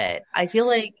little bit. I feel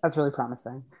like that's really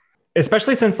promising.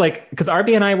 Especially since like, because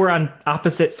RB and I were on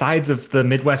opposite sides of the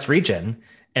Midwest region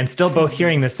and still both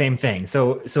hearing the same thing.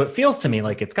 So it feels to me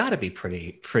like it's got to be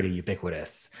pretty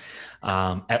ubiquitous,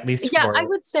 at least. Yeah, I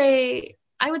would say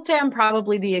I'm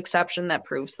probably the exception that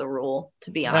proves the rule,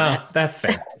 to be honest. That's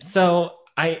fair. So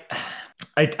I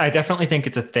definitely think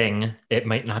it's a thing. It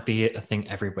might not be a thing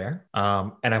everywhere.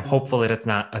 And I'm hopeful that it's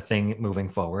not a thing moving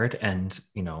forward. And,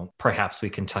 you know, perhaps we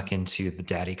can tuck into the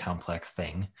daddy complex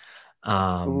thing.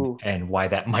 And why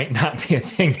that might not be a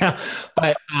thing now.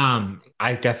 But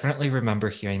I definitely remember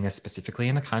hearing this specifically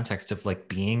in the context of like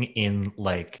being in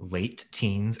like late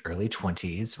teens, early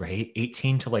 20s, right?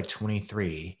 18 to like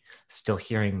 23, still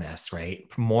hearing this, right?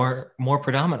 More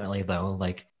predominantly though,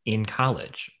 like in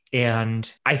college.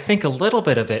 And I think a little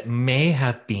bit of it may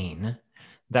have been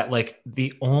that like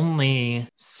the only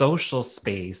social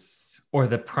space or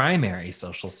the primary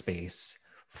social space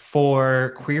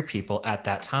for queer people at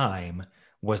that time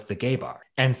was the gay bar.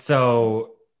 And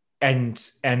so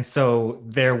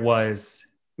there was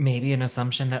maybe an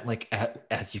assumption that like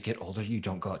as you get older, you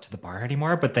don't go out to the bar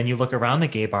anymore. But then you look around the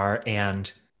gay bar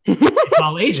and it's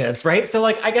all ages, right? So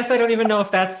like, I guess I don't even know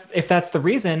if that's the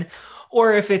reason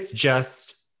or if it's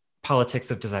just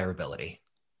politics of desirability.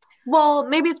 Well,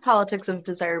 maybe it's politics of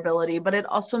desirability, but it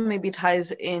also maybe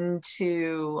ties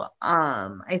into,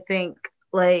 I think,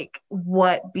 like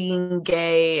what being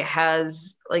gay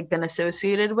has like been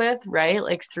associated with, right?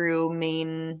 Like through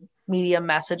main media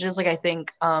messages. Like I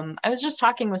think I was just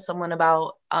talking with someone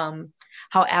about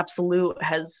how Absolute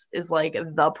is like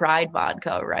the pride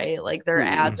vodka, right? Like their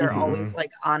ads are always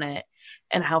like on it,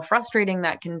 and how frustrating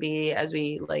that can be as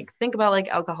we like think about like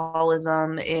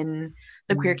alcoholism in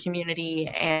the queer community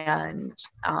and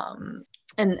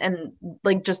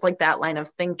like just like that line of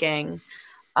thinking.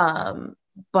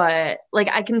 But like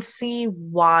I can see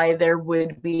why there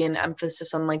would be an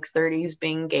emphasis on like 30s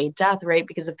being gay death, right?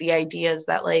 Because if the idea is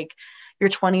that like your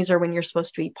 20s are when you're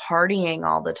supposed to be partying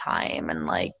all the time and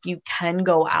like you can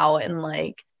go out and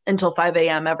like until 5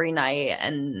 a.m. every night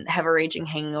and have a raging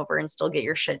hangover and still get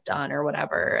your shit done or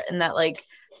whatever. And that like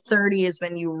 30 is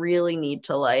when you really need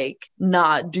to like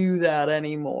not do that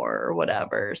anymore or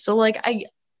whatever. So like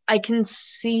I can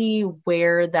see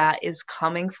where that is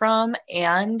coming from,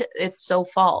 and it's so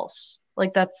false.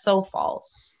 Like that's so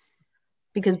false.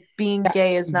 Because being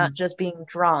gay is not just being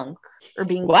drunk or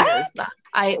being queer.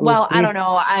 I don't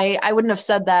know. I wouldn't have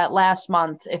said that last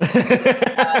month if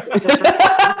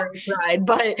tried,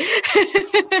 but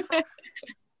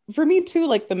for me too,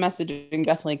 like the messaging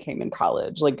definitely came in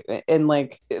college. Like, and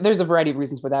like there's a variety of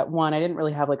reasons for that. One, I didn't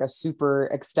really have like a super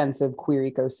extensive queer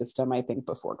ecosystem, I think,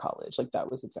 before college. Like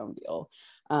that was its own deal.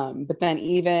 But then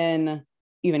even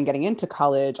getting into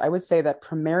college, I would say that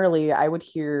primarily I would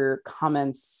hear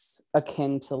comments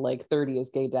akin to like 30 is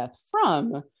gay death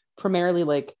from primarily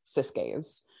like cis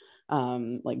gays,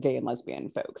 like gay and lesbian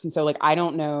folks. And so like I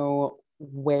don't know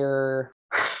where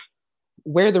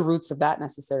the roots of that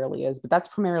necessarily is, but that's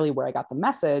primarily where I got the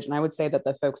message. And I would say that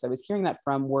the folks I was hearing that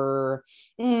from were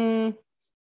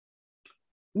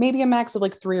maybe a max of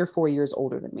like 3 or 4 years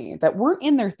older than me, that weren't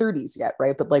in their 30s yet,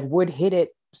 right? But like would hit it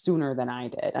sooner than I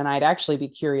did. And I'd actually be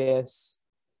curious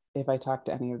if I talk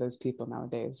to any of those people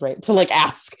nowadays, right? To like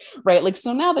ask, right? Like,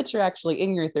 so now that you're actually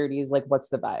in your 30s, like what's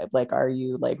the vibe? Like, are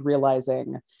you like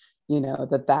realizing, you know,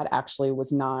 that actually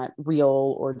was not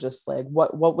real, or just like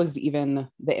what was even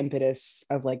the impetus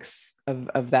of like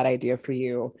of that idea for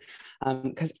you?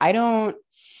 Because I don't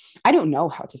know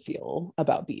how to feel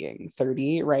about being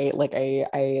 30, right? Like I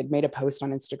had made a post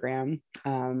on Instagram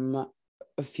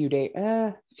a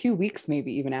few weeks,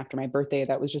 maybe even after my birthday,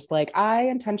 that was just like, I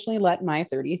intentionally let my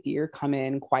 30th year come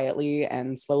in quietly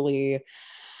and slowly,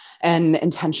 and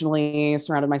intentionally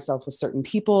surrounded myself with certain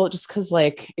people, just because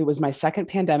like it was my second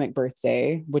pandemic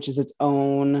birthday, which is its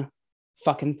own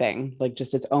fucking thing, like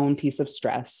just its own piece of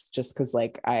stress, just because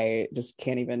like I just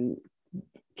can't even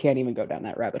go down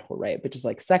that rabbit hole, right? But just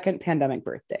like second pandemic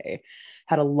birthday,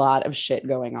 had a lot of shit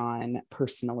going on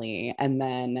personally. And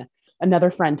then another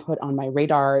friend put on my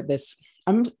radar this,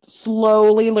 I'm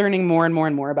slowly learning more and more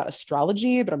and more about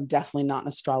astrology, but I'm definitely not an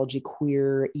astrology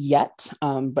queer yet.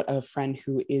 But a friend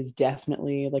who is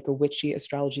definitely like a witchy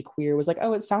astrology queer was like,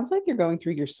 oh, it sounds like you're going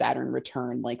through your Saturn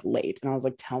return like late. And I was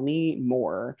like, tell me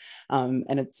more.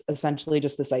 And it's essentially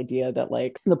just this idea that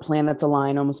like the planets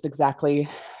align almost exactly,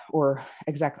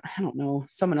 I don't know,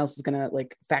 someone else is gonna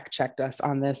like fact check us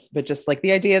on this, but just like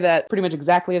the idea that pretty much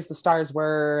exactly as the stars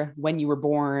were when you were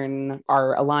born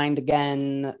are aligned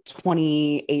again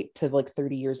 28 to like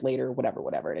 30 years later,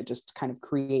 whatever. And it just kind of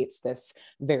creates this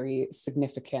very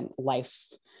significant life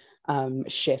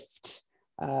shift.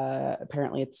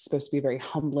 Apparently it's supposed to be a very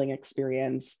humbling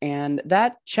experience, and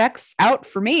that checks out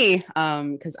for me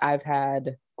because I've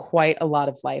had quite a lot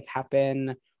of life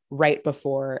happen right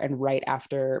before and right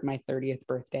after my 30th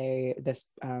birthday this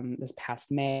past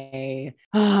May,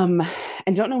 and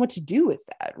don't know what to do with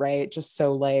that, right? Just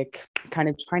so like kind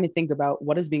of trying to think about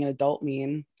what does being an adult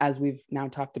mean, as we've now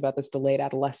talked about this delayed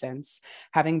adolescence,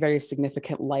 having very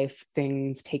significant life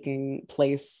things taking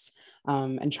place,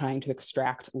 and trying to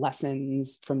extract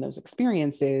lessons from those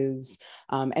experiences,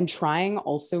 and trying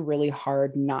also really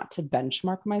hard not to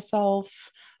benchmark myself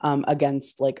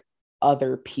against like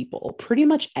other people, pretty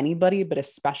much anybody, but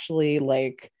especially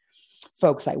like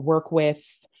folks I work with,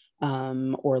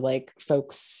 or like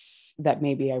folks that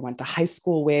maybe I went to high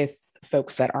school with,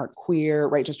 folks that aren't queer,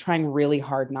 right? Just trying really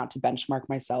hard not to benchmark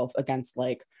myself against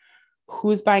like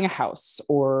who's buying a house,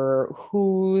 or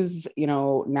who's, you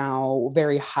know, now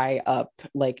very high up,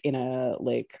 like in a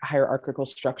like hierarchical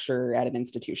structure at an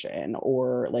institution,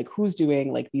 or like who's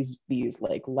doing like these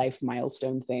like life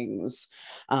milestone things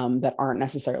that aren't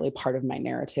necessarily part of my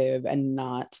narrative, and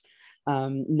not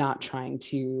trying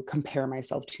to compare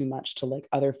myself too much to like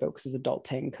other folks'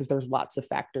 adulting, because there's lots of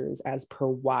factors as per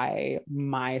why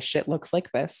my shit looks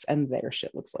like this and their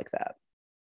shit looks like that.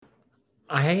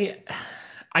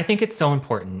 I think it's so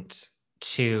important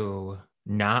to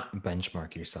not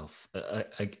benchmark yourself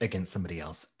against somebody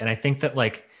else. And I think that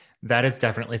like, that is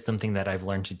definitely something that I've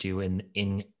learned to do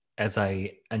in as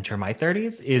I enter my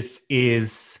 30s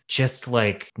is just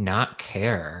like not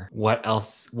care what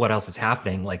else is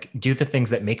happening. Like do the things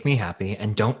that make me happy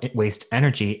and don't waste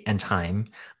energy and time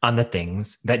on the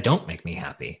things that don't make me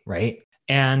happy. Right.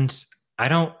 And I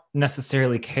don't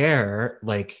necessarily care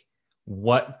like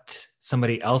what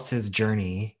somebody else's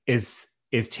journey is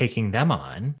taking them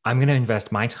on. I'm going to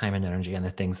invest my time and energy on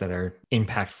the things that are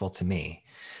impactful to me.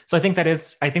 So I think that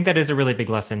is a really big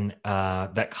lesson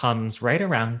that comes right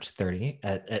around 30.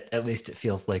 At least it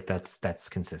feels like that's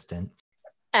consistent.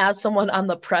 As someone on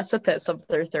the precipice of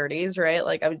their 30s, right?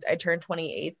 Like I turned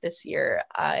 28 this year.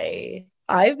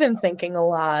 I've been thinking a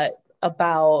lot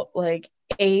about like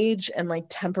age and like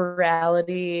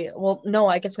temporality. Well, no,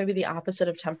 I guess maybe the opposite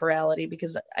of temporality,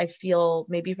 because I feel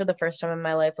maybe for the first time in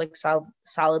my life like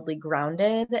solidly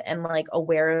grounded and like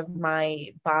aware of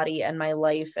my body and my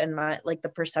life and my like the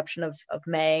perception of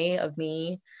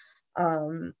me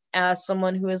as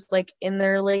someone who is like in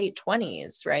their late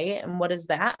 20s, right? And what does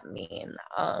that mean?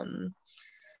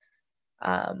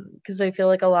 Because I feel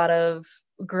like a lot of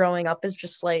growing up is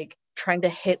just like trying to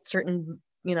hit certain,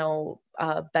 you know,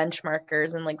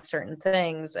 benchmarkers and like certain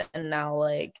things, and now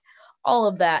like all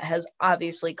of that has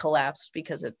obviously collapsed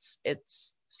because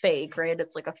it's fake, right?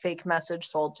 It's like a fake message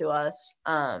sold to us,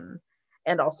 and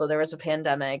also there was a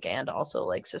pandemic, and also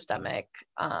like systemic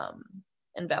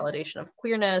invalidation of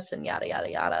queerness and yada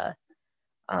yada yada.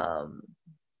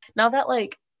 Now that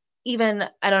like, even,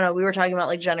 I don't know, we were talking about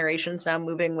like generations now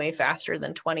moving way faster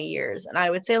than 20 years. And I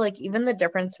would say like even the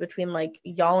difference between like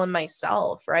y'all and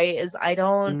myself, right, is I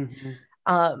don't,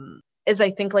 is I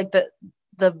think like the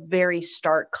very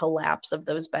stark collapse of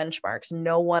those benchmarks.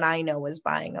 No one I know is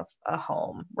buying a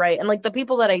home, right? And like the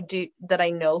people that I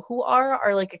know who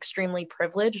are like extremely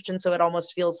privileged. And so it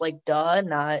almost feels like duh,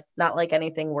 not like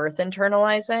anything worth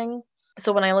internalizing.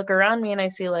 So when I look around me and I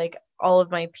see like all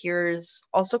of my peers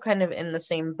also kind of in the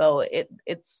same boat,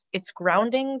 it's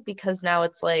grounding, because now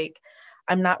it's like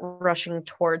I'm not rushing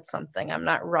towards something. I'm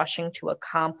not rushing to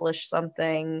accomplish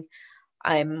something.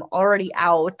 I'm already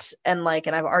out, and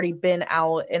I've already been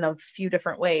out in a few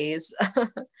different ways.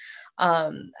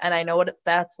 And I know what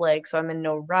that's like, so I'm in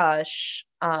no rush.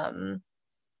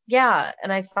 Yeah,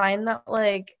 and I find that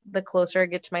like the closer I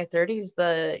get to my 30s,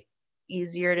 the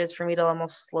easier it is for me to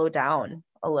almost slow down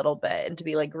a little bit and to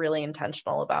be like really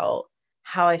intentional about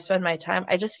how I spend my time.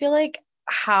 I just feel like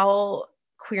how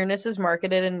queerness is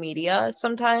marketed in media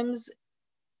sometimes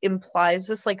implies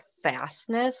this like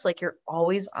fastness, like you're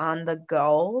always on the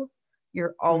go,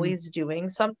 you're always doing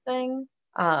something.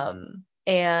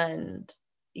 And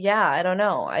yeah, I don't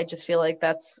know, I just feel like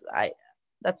that's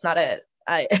not it.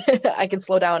 I I can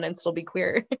slow down and still be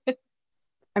queer.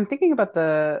 I'm thinking about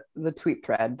the tweet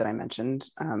thread that I mentioned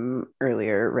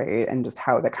earlier, right? And just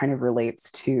how that kind of relates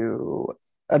to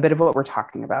a bit of what we're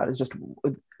talking about, is just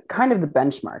kind of the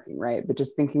benchmarking, right? But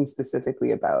just thinking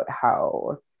specifically about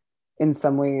how in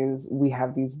some ways we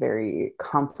have these very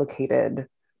complicated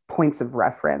points of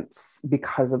reference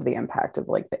because of the impact of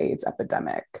like the AIDS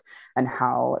epidemic, and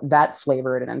how that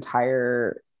flavored an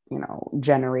entire,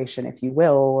 generation, if you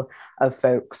will, of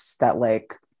folks that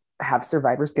like have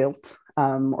survivor's guilt,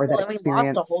 or that experience. We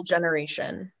lost a whole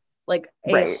generation, like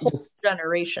a right, whole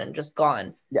generation just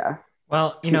gone. Yeah.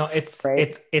 Well, it's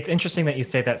interesting that you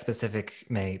say that specific,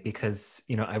 May, because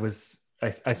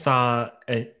I saw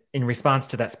in response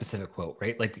to that specific quote,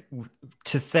 right? Like,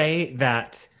 to say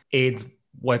that AIDS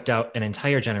wiped out an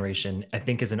entire generation, I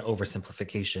think is an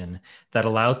oversimplification that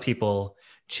allows people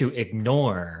to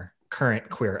ignore current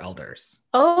queer elders.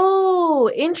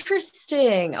 Oh,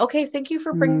 interesting. Okay, thank you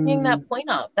for bringing that point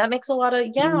up. That makes a lot of,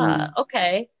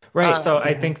 okay. Right. So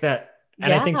I think that,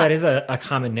 and I think that is a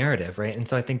common narrative, right? And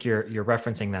so I think you're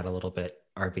referencing that a little bit,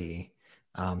 RB.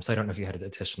 So I don't know if you had an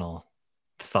additional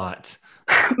thought.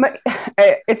 But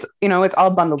it's it's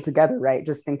all bundled together, right?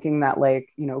 Just thinking that like,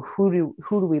 who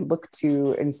do we look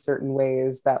to in certain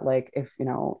ways, that like, if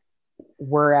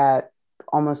we're at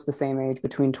almost the same age,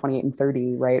 between 28 and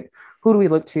 30, right? Who do we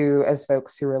look to as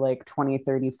folks who are like 20,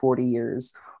 30, 40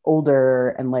 years older?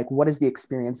 And like, what is the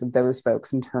experience of those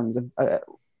folks in terms of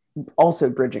also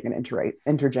bridging an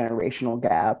intergenerational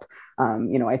gap?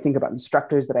 I think about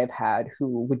instructors that I've had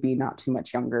who would be not too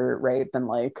much younger, right, than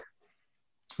like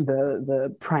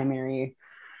the primary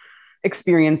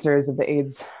experiencers of the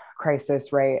AIDS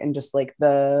crisis, right? And just like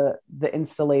the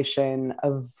installation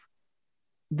of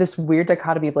this weird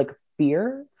dichotomy of like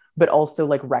fear, but also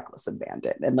like reckless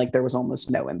abandon, and like there was almost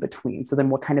no in between. So then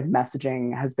what kind of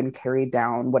messaging has been carried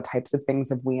down? What types of things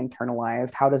have we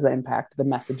internalized? How does that impact the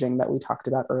messaging that we talked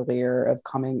about earlier of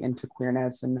coming into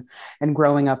queerness and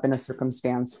growing up in a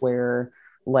circumstance where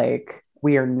like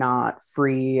we are not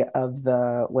free of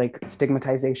the like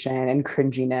stigmatization and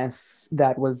cringiness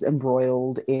that was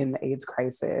embroiled in the AIDS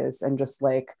crisis? And just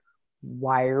like,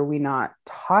 why are we not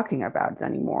talking about it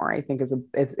anymore? I think is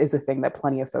a thing that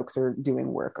plenty of folks are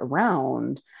doing work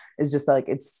around. Is just like,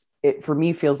 it for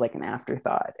me feels like an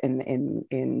afterthought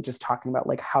in just talking about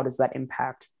like, how does that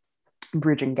impact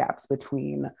bridging gaps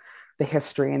between the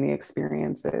history and the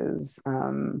experiences.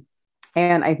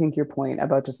 And I think your point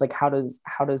about just like, how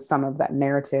does some of that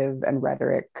narrative and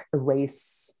rhetoric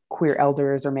erase queer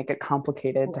elders or make it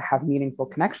complicated to have meaningful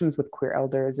connections with queer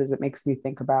elders, is it makes me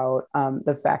think about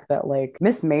the fact that like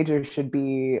Miss Major should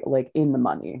be like in the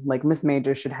money. Like Miss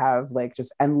Major should have like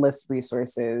just endless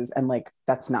resources, and like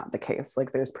that's not the case.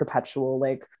 Like there's perpetual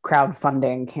like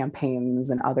crowdfunding campaigns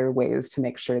and other ways to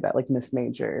make sure that like Miss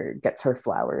Major gets her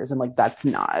flowers, and like that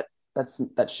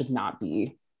should not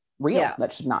be real. Yeah.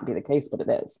 That should not be the case, but it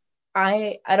is.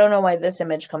 I don't know why this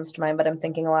image comes to mind, but I'm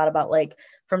thinking a lot about like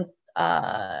from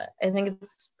I think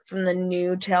it's from the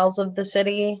new Tales of the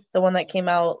City, the one that came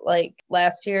out like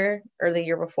last year or the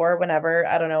year before, whenever,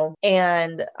 I don't know.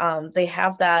 And they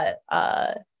have that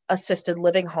assisted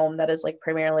living home that is like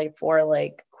primarily for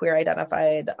like queer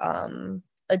identified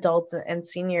adults and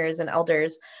seniors and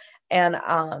elders. And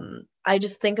I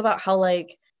just think about how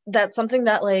like that's something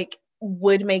that like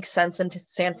would make sense in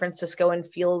San Francisco and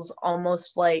feels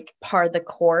almost like par the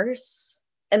course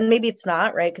and maybe it's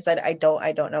not, right? Because I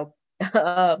don't know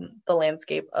the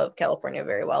landscape of California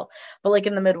very well, but like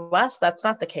in the Midwest, that's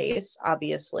not the case,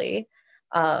 obviously.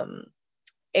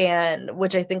 And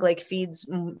which I think like feeds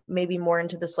maybe more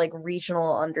into this like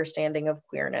regional understanding of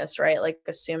queerness, right? Like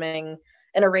assuming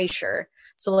an erasure.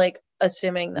 So like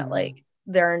assuming that like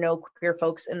there are no queer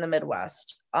folks in the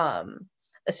Midwest,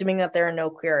 assuming that there are no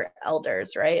queer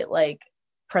elders, right? Like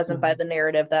present by the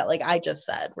narrative that like I just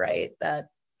said, right? That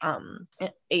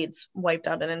AIDS wiped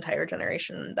out an entire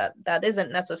generation. That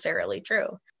isn't necessarily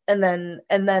true. And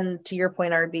then to your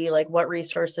point, RB, like what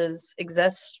resources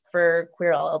exist for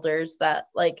queer elders, that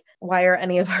like why are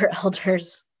any of our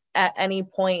elders at any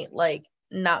point like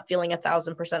not feeling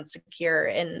 1,000% secure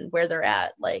in where they're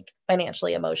at, like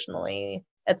financially, emotionally,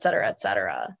 et cetera,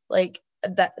 like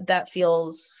that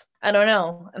feels, I don't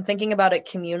know, I'm thinking about it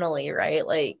communally, right?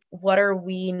 Like what are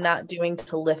we not doing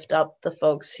to lift up the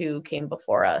folks who came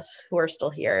before us, who are still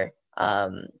here?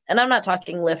 And I'm not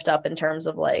talking lift up in terms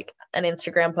of like an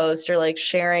Instagram post or like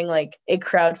sharing like a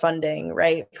crowdfunding,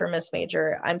 right, for Miss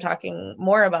Major. I'm talking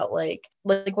more about like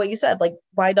what you said, like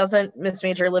why doesn't Miss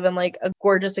Major live in like a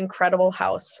gorgeous, incredible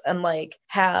house and like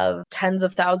have tens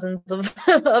of thousands of,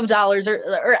 of dollars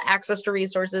or access to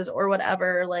resources or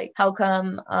whatever? Like how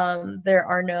come there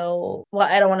are no, well,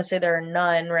 I don't want to say there are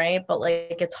none, right? But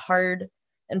like it's hard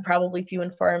and probably few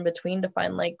and far in between to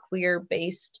find like queer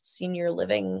based senior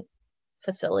living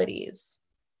facilities.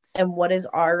 And what is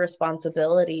our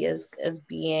responsibility as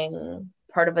being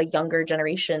part of a younger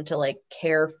generation to like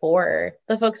care for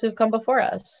the folks who've come before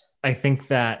us? I think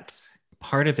that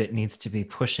part of it needs to be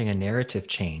pushing a narrative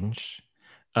change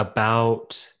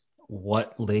about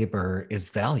what labor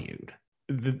is valued.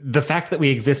 The fact that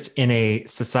we exist in a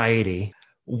society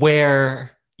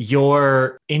where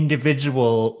your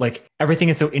individual, like everything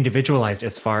is so individualized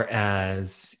as far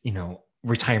as, you know,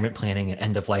 retirement planning and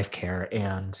end of life care,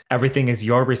 and everything is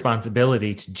your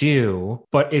responsibility to do.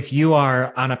 But if you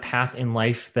are on a path in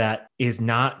life that is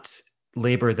not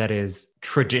labor that is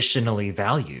traditionally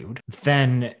valued,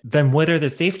 then what are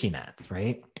the safety nets,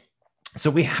 right?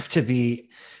 So we have to be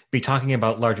talking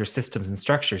about larger systems and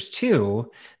structures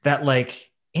too, that like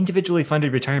individually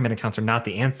funded retirement accounts are not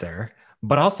the answer.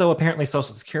 But also, apparently,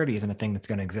 Social Security isn't a thing that's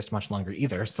going to exist much longer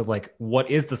either. So, like, what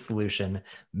is the solution?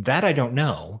 That I don't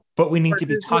know. But we need to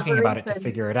be talking about it to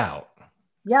figure it out.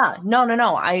 Yeah, no.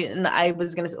 I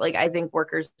was gonna say, like, I think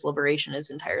workers' liberation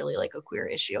is entirely like a queer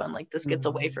issue, and like this gets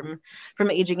away from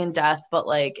aging and death, but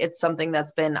like it's something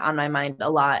that's been on my mind a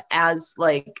lot as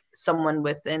like someone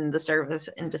within the service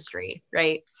industry,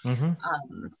 right?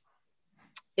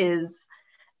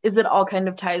 Is it all kind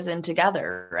of ties in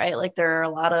together, right? Like there are a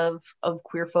lot of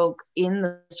queer folk in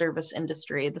the service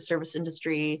industry. The service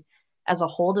industry as a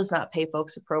whole does not pay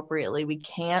folks appropriately. We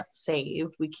can't save,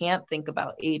 we can't think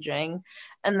about aging.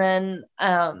 And then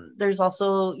there's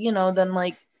also, you know, then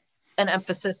like an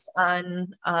emphasis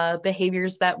on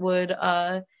behaviors that would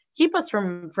keep us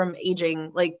from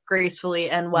aging like gracefully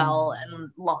and well and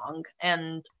long,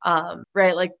 and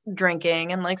right, like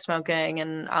drinking and like smoking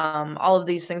and all of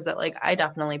these things that like I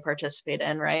definitely participate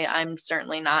in, right? I'm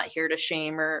certainly not here to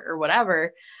shame or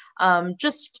whatever,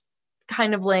 just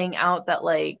kind of laying out that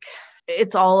like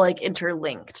it's all like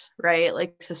interlinked, right?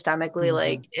 Like systemically,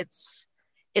 like it's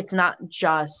not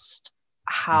just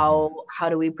how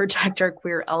do we protect our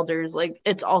queer elders, like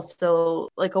it's also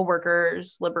like a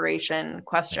workers' liberation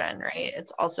question, right?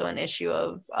 It's also an issue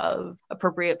of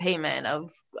appropriate payment,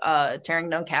 of tearing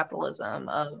down capitalism,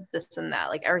 of this and that.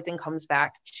 Like everything comes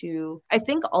back to, I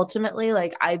think ultimately,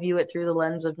 like I view it through the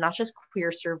lens of not just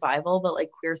queer survival but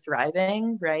like queer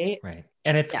thriving, right?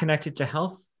 And it's connected to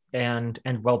health and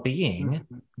well-being,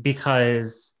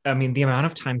 because I mean the amount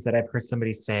of times that I've heard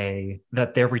somebody say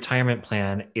that their retirement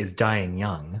plan is dying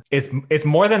young is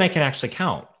more than I can actually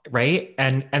count, right?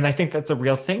 And I think that's a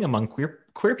real thing among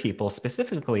queer people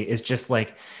specifically, is just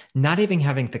like not even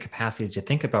having the capacity to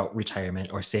think about retirement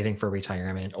or saving for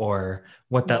retirement or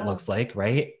what that looks like,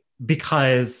 right?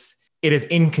 Because it is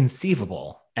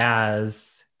inconceivable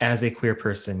as a queer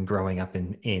person growing up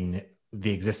in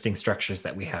the existing structures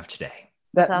that we have today.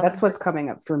 That's what's coming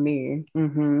up for me.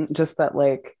 Just that,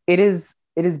 like, it is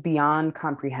beyond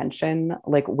comprehension,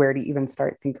 like where to even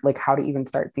start how to even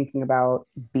start thinking about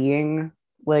being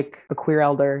like a queer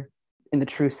elder in the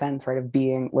true sense, right, of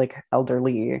being like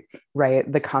elderly,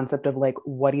 right? The concept of like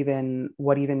what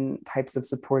even types of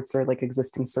supports or like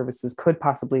existing services could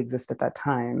possibly exist at that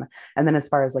time. And then as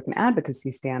far as like an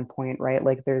advocacy standpoint, right,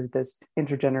 like there's this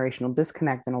intergenerational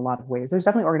disconnect in a lot of ways. There's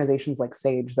definitely organizations like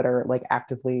SAGE that are like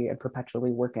actively and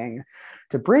perpetually working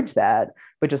to bridge that.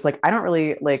 But just like, I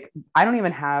don't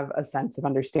even have a sense of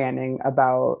understanding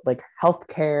about like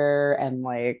healthcare and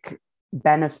like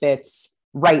benefits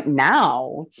right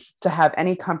now to have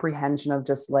any comprehension of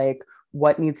just like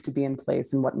what needs to be in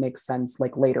place and what makes sense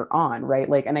like later on, right?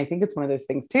 Like, and I think it's one of those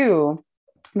things too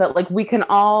that like we can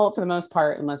all, for the most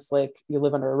part, unless like you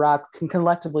live under a rock, can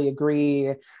collectively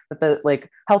agree that the like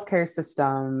healthcare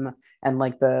system and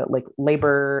like the like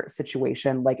labor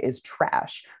situation like is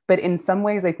trash. But in some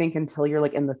ways, I think until you're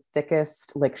like in the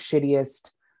thickest, like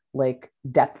shittiest like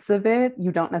depths of it,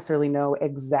 you don't necessarily know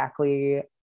exactly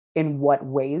in what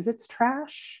ways it's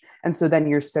trash. And so then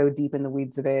you're so deep in the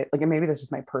weeds of it. Like, and maybe that's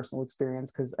just my personal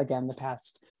experience, because again, the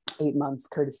past 8 months,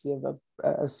 courtesy of a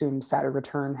assumed Saturn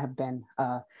return, have been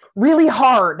really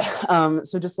hard.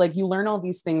 So just like you learn all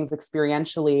these things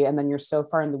experientially, and then you're so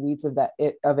far in the weeds of that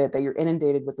you're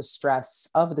inundated with the stress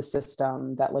of the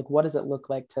system that like, what does it look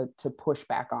like to push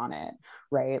back on it,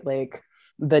 right? Like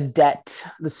the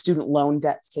student loan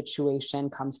debt situation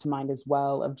comes to mind as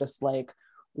well, of just like,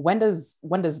 when does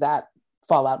that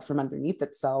fall out from underneath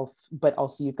itself? But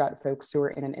also you've got folks who are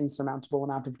in an insurmountable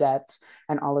amount of debt,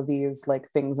 and all of these like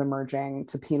things emerging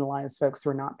to penalize folks who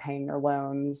are not paying their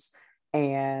loans.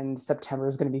 And September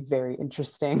is going to be very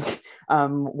interesting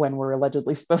when we're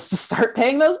allegedly supposed to start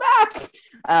paying those back.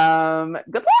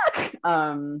 Good luck.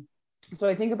 So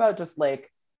I think about just like,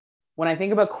 when I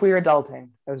think about queer adulting,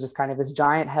 it was just kind of this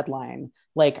giant headline.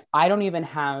 Like, I don't even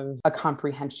have a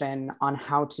comprehension on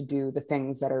how to do the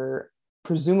things that are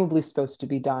presumably supposed to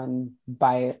be done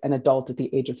by an adult at the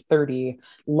age of 30,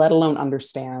 let alone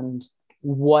understand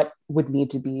what would need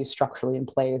to be structurally in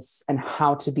place and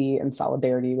how to be in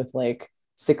solidarity with like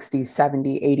 60,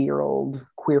 70, 80-year-old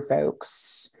queer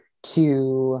folks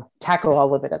to tackle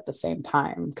all of it at the same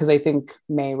time. Because I think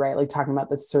May, right, like talking about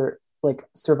this like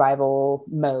survival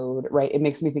mode, right? It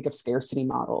makes me think of scarcity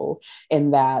model,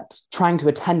 in that trying to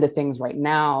attend to things right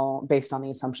now based on the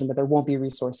assumption that there won't be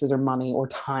resources or money or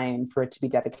time for it to be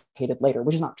dedicated later,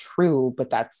 which is not true,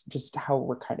 but that's just how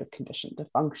we're kind of conditioned to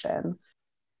function.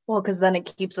 Well, because then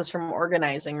it keeps us from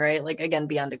organizing, right? Like, again,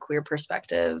 beyond a queer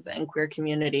perspective and queer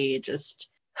community, just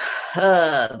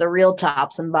the real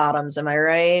tops and bottoms, am I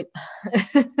right?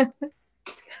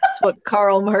 That's what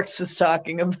Karl Marx was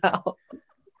talking about.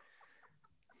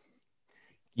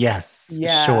 Yes,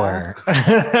 Yeah. sure.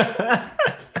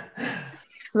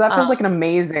 So that feels like an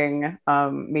amazing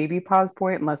maybe pause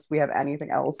point, unless we have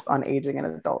anything else on aging and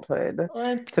adulthood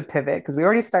to pivot, because we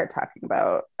already start talking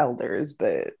about elders,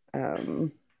 but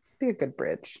be a good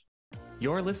bridge.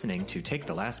 You're listening to Take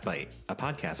the Last Bite, a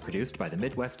podcast produced by the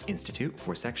Midwest Institute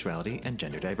for Sexuality and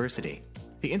Gender Diversity.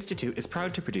 The Institute is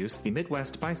proud to produce the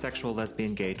Midwest Bisexual,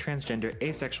 Lesbian, Gay, Transgender,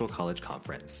 Asexual College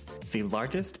Conference, the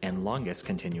largest and longest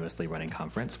continuously running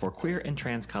conference for queer and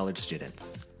trans college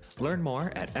students. Learn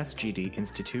more at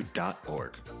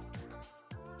sgdinstitute.org.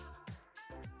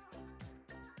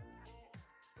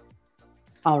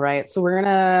 All right, so we're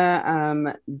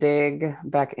gonna dig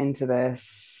back into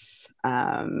this,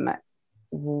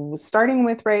 starting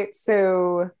with, right,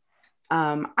 so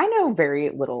I know very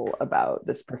little about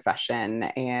this profession,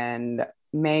 and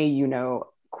May, you know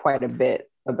quite a bit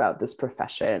about this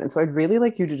profession, and so I'd really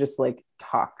like you to just like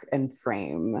talk and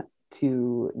frame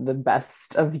to the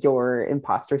best of your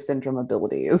imposter syndrome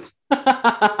abilities.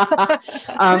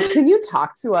 Can you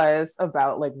talk to us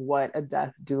about like what a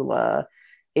death doula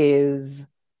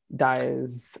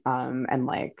does, and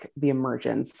like the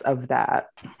emergence of that?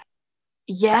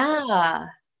 Yeah.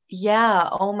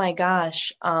 Oh my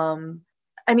gosh.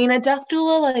 I mean, a death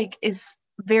doula like is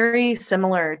very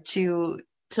similar to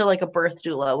like a birth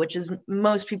doula, which is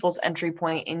most people's entry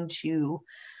point into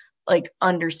like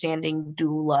understanding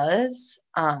doulas,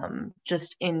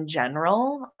 just in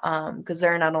general, because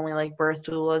there are not only like birth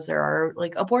doulas, there are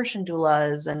like abortion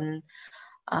doulas and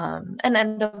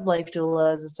end of life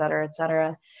doulas, et cetera, et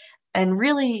cetera. And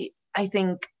really, I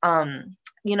think,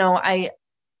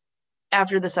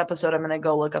 after this episode, I'm going to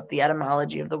go look up the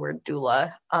etymology of the word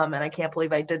doula. And I can't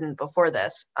believe I didn't before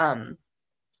this. But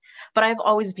I've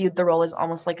always viewed the role as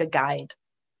almost like a guide.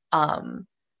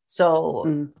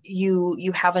 So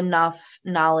you have enough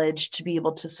knowledge to be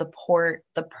able to support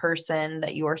the person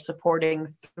that you are supporting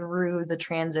through the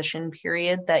transition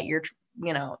period that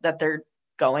that they're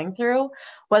going through,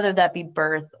 whether that be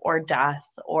birth or death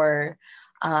or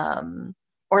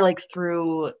like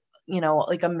through,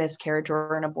 like a miscarriage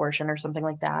or an abortion or something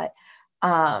like that.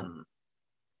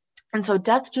 And so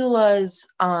death doulas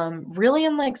really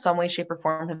in like some way, shape, or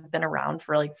form have been around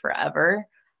for like forever,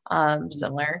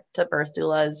 similar to birth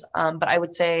doulas. But I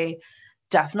would say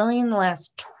definitely in the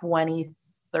last 20,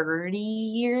 30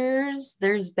 years,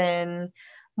 there's been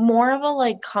more of a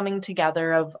like coming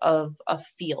together of a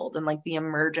field and like the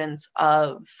emergence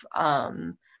of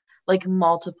like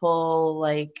multiple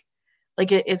like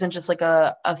it isn't just like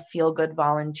a feel good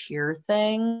volunteer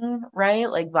thing, right?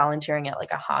 Like volunteering at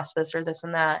like a hospice or this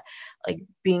and that. Like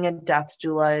being a death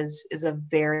doula is a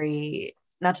very,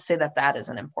 not to say that that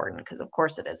isn't important, because of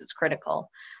course it is, it's critical.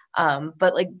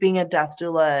 But like being a death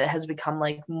doula has become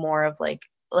like more of like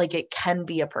it can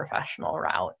be a professional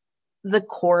route. The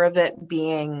core of it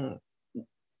being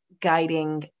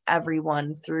guiding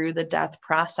everyone through the death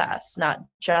process, not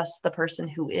just the person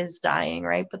who is dying,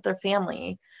 right? But their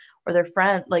family or their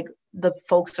friend, like the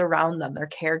folks around them, their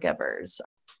caregivers.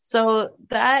 So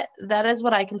that is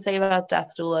what I can say about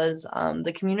death doulas.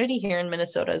 The community here in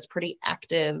Minnesota is pretty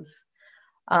active.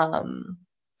 I'm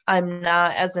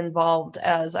not as involved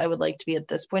as I would like to be at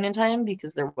this point in time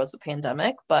because there was a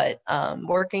pandemic, but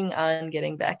working on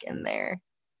getting back in there.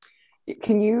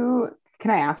 Can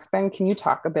I ask then, can you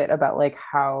talk a bit about like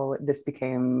how this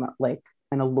became like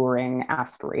an alluring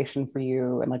aspiration for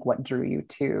you and like what drew you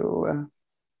to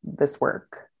this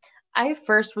work? I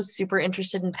first was super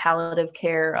interested in palliative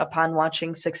care upon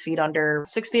watching 6 Feet Under.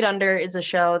 6 Feet Under is a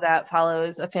show that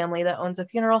follows a family that owns a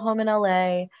funeral home in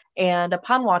LA. And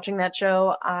upon watching that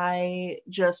show, I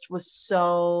just was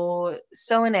so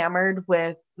enamored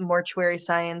with mortuary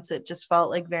science. It just felt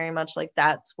like very much like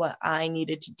that's what I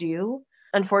needed to do.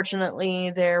 Unfortunately,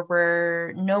 there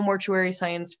were no mortuary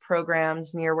science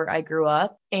programs near where I grew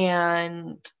up.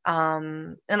 And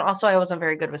also I wasn't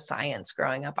very good with science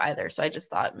growing up either. So I just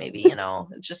thought maybe,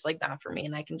 it's just like not for me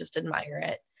and I can just admire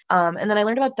it. And then I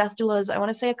learned about death doulas, I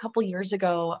want to say a couple years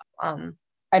ago.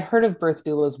 I'd heard of birth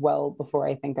doula as well before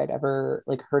I think I'd ever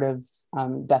like heard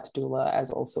of death doula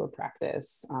as also a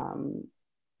practice.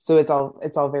 So it's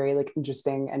all very like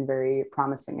interesting and very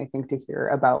promising, I think, to hear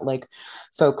about like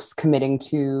folks committing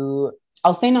to,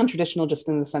 I'll say non-traditional just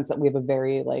in the sense that we have a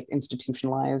very like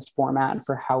institutionalized format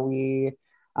for how we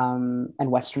and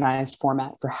westernized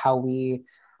format for how we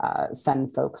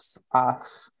send folks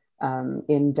off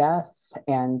in death,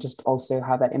 and just also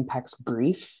how that impacts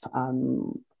grief,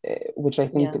 which I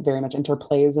think very much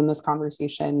interplays in this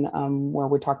conversation where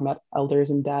we're talking about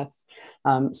elders and death.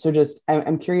 So just,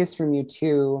 I'm curious from you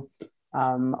too,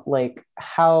 like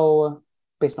how,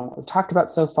 based on what we've talked about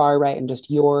so far, right, and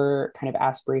just your kind of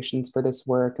aspirations for this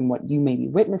work and what you may be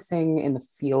witnessing in the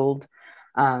field,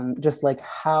 just like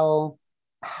how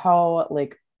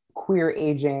like queer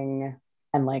aging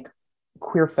and like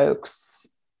queer folks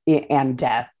and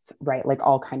death, right, like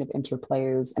all kind of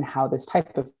interplays, and how this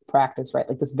type of practice, right,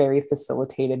 like this very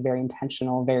facilitated, very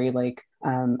intentional, very like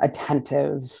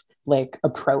attentive like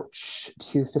approach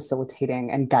to facilitating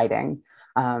and guiding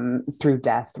through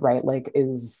death, right, like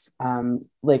is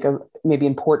like a maybe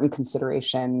important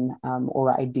consideration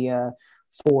or idea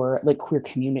for like queer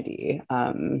community.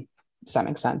 Does that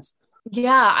make sense?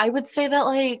 Yeah, I would say that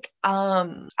like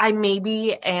I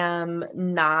maybe am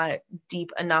not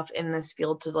deep enough in this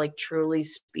field to like truly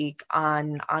speak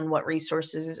on what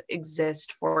resources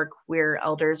exist for queer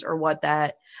elders or what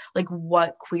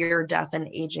what queer death and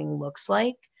aging looks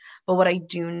like. But what I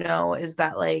do know is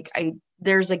that like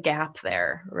there's a gap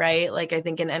there, right? Like I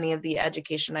think in any of the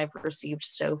education I've received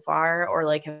so far or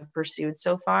like have pursued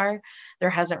so far, there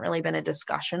hasn't really been a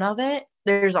discussion of it.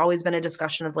 There's always been a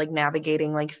discussion of like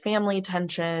navigating like family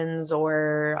tensions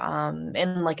or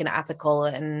in like an ethical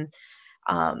and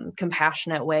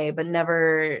compassionate way, but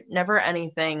never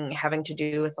anything having to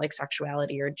do with like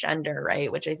sexuality or gender,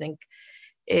 right? Which I think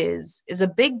is a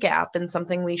big gap and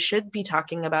something we should be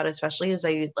talking about, especially as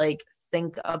I like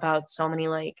think about so many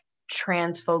like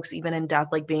trans folks even in death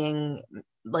like being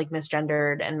like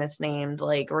misgendered and misnamed,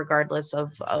 like regardless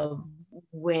of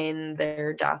when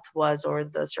their death was or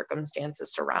the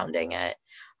circumstances surrounding it.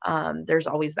 There's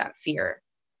always that fear,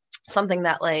 something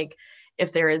that like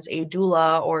if there is a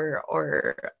doula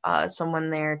or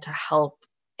someone there to help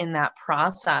in that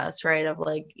process, right, of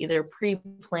like either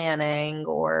pre-planning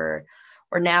or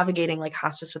navigating like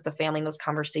hospice with the family, those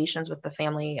conversations with the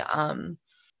family,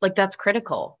 like that's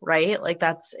critical, right? Like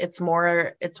it's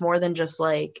more than just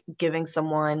like giving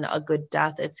someone a good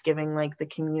death. It's giving like the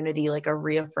community like a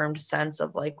reaffirmed sense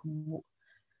of like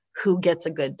who gets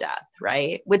a good death,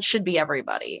 right? Which should be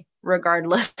everybody,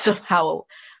 regardless of how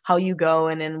you go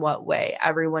and in what way.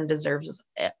 Everyone deserves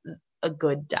a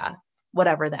good death,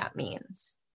 whatever that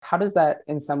means. how does that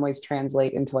in some ways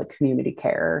translate into like community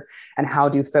care? And how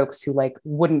do folks who like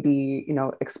wouldn't be, you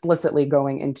know, explicitly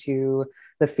going into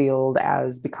the field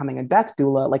as becoming a death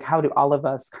doula, like how do all of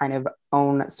us kind of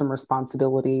own some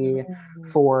responsibility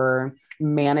for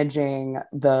managing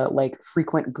the like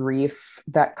frequent grief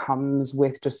that comes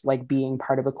with just like being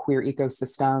part of a queer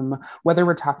ecosystem, whether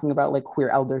we're talking about like queer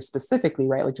elders specifically,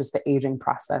 right? Like just the aging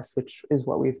process, which is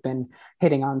what we've been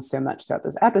hitting on so much throughout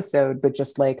this episode, but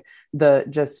just like the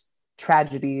just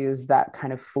tragedies that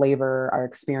kind of flavor our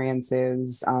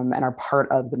experiences and are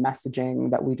part of the messaging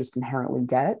that we just inherently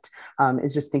get,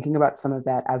 is just thinking about some of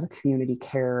that as a community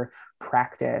care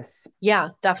practice. Yeah,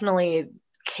 definitely.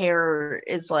 Care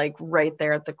is like right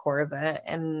there at the core of it.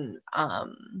 And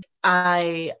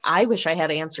I wish I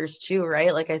had answers too,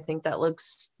 right? Like I think that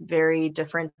looks very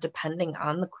different depending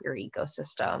on the queer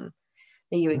ecosystem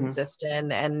that you exist in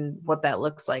and what that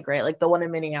looks like, right? Like the one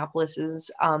in Minneapolis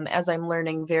is, as I'm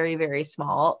learning, very, very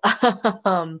small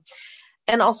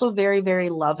and also very, very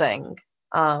loving.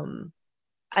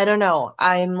 I don't know.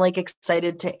 I'm like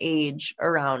excited to age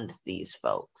around these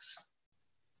folks.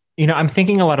 You know, I'm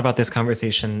thinking a lot about this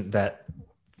conversation that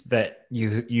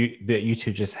you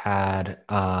two just had,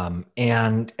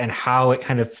 and how it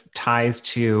kind of ties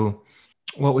to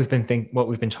what we've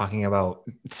been talking about.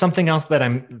 Something else that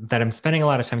I'm spending a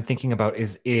lot of time thinking about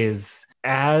is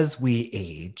as we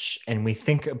age and we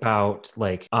think about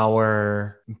like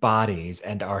our bodies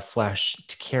and our flesh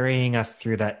carrying us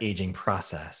through that aging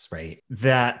process, right?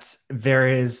 That there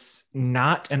is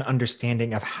not an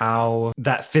understanding of how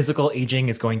that physical aging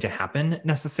is going to happen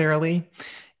necessarily.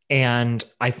 And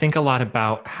I think a lot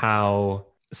about how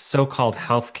so-called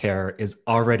healthcare is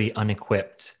already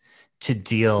unequipped to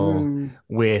deal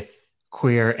with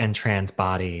queer and trans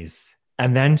bodies.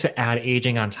 And then to add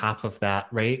aging on top of that,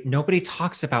 right? Nobody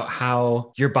talks about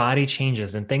how your body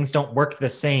changes and things don't work the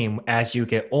same as you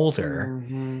get older.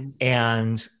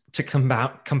 And to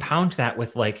compound that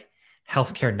with like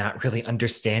healthcare not really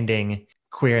understanding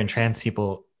queer and trans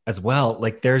people as well,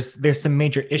 like there's some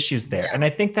major issues there. And I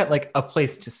think that like a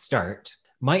place to start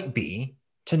might be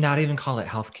to not even call it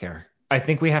healthcare. I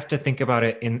think we have to think about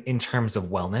it in terms of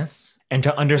wellness and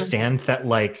to understand that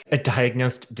like a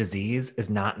diagnosed disease is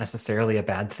not necessarily a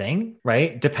bad thing,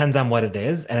 right? Depends on what it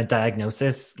is. And a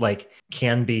diagnosis like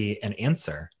can be an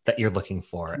answer that you're looking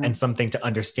for and something to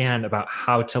understand about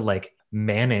how to like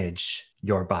manage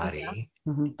your body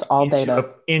It's all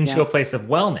data into a place of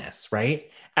wellness, right?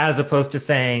 As opposed to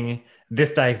saying,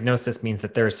 this diagnosis means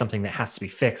that there is something that has to be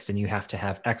fixed and you have to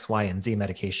have X, Y, and Z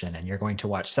medication. And you're going to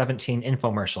watch 17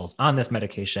 infomercials on this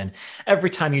medication every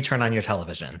time you turn on your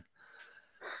television.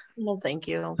 No, thank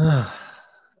you.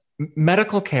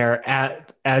 Medical care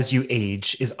as you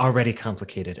age is already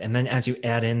complicated. And then as you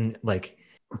add in like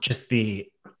just the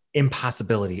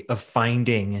impossibility of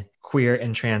finding queer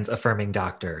and trans affirming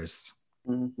doctors,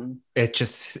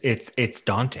 it's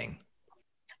daunting.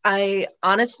 I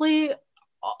honestly,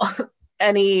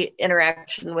 any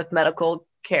interaction with medical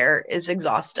care is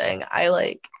exhausting. I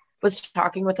like was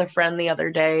talking with a friend the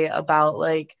other day about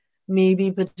like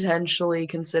maybe potentially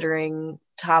considering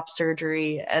top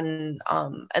surgery, and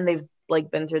they've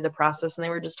like been through the process, and they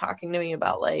were just talking to me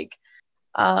about like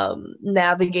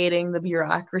navigating the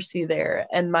bureaucracy there,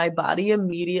 and my body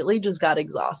immediately just got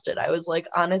exhausted. I was like,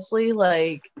 honestly,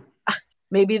 like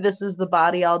maybe this is the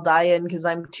body I'll die in because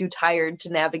I'm too tired to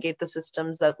navigate the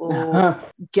systems that will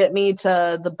get me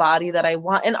to the body that I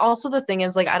want. And also the thing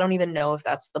is like, I don't even know if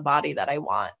that's the body that I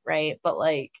want, right? But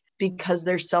like, because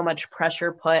there's so much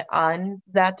pressure put on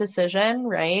that decision,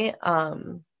 right?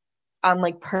 On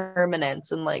like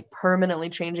permanence and like permanently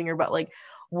changing your body, like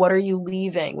what are you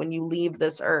leaving when you leave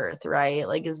this earth, right?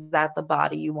 Like, is that the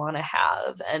body you want to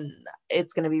have? And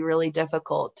it's going to be really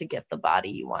difficult to get the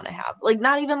body you want to have. Like,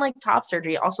 not even like top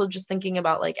surgery, also just thinking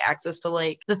about like access to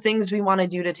like the things we want to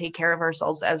do to take care of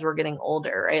ourselves as we're getting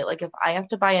older, right? Like if I have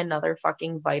to buy another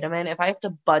fucking vitamin, if I have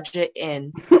to budget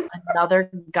in another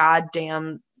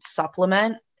goddamn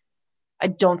supplement, I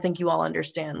don't think you all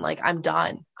understand. Like, I'm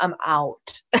done. I'm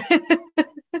out.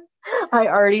 I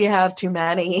already have too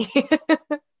many.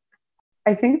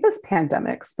 I think this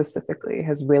pandemic specifically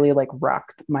has really like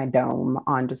rocked my dome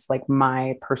on just like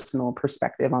my personal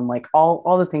perspective on like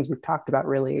all the things we've talked about,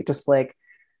 really just like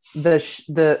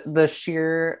the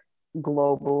sheer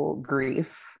global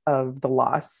grief of the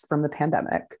loss from the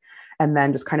pandemic, and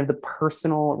then just kind of the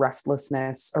personal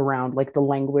restlessness around like the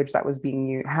language that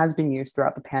has been used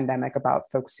throughout the pandemic about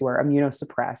folks who are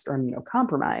immunosuppressed or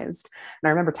immunocompromised. And I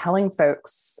remember telling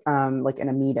folks like in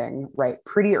a meeting, right,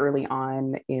 pretty early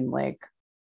on in like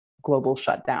global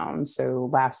shutdown. So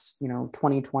last,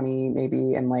 2020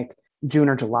 maybe, and like June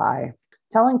or July,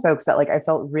 telling folks that like I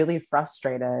felt really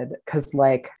frustrated because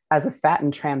like as a fat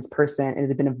and trans person, it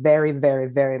had been a very,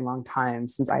 very, very long time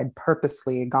since I had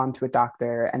purposely gone to a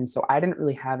doctor. And so I didn't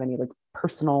really have any like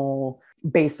personal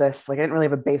basis. Like I didn't really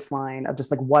have a baseline of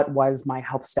just like what was my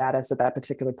health status at that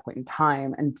particular point in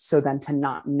time. And so then to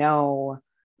not know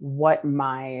what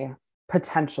my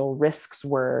potential risks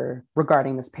were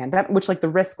regarding this pandemic, which like the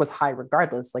risk was high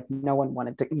regardless, like no one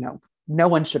wanted to, no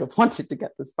one should have wanted to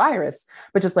get this virus,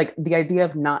 but just like the idea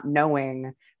of not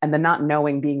knowing, and the not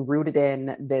knowing being rooted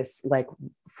in this like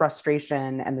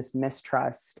frustration and this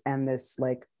mistrust and this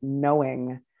like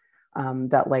knowing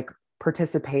that like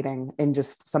participating in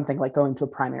just something like going to a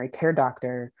primary care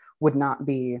doctor would not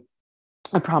be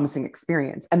a promising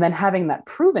experience. And then having that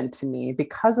proven to me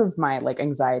because of my like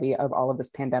anxiety of all of this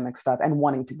pandemic stuff and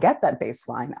wanting to get that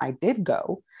baseline, I did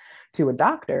go to a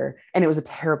doctor and it was a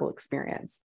terrible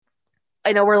experience.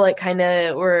 I know we're like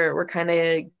we're kind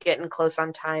of getting close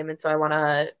on time. And so I want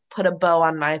to put a bow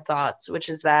on my thoughts, which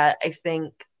is that I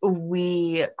think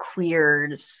we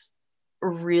queers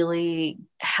really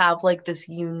have like this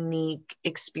unique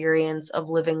experience of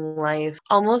living life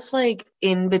almost like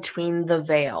in between the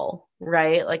veil,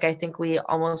 right? Like I think we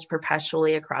almost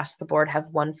perpetually across the board have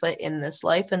one foot in this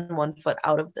life and one foot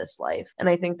out of this life. And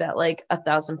I think that like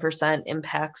 1,000%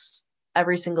 impacts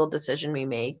every single decision we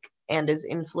make and is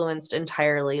influenced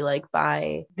entirely like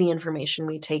by the information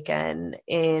we take in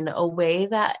a way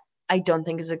that I don't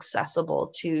think is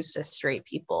accessible to cis straight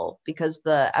people, because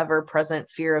the ever-present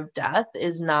fear of death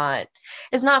is not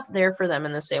there for them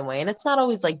in the same way. And it's not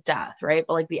always like death, right?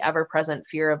 But like the ever-present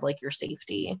fear of like your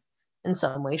safety in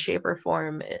some way, shape, or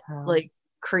form, it like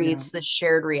creates this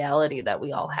shared reality that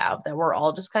we all have, that we're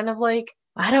all just kind of like,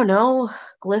 I don't know,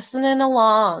 glistening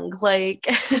along. Like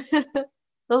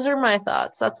those are my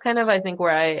thoughts. That's kind of, I think,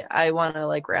 where I want to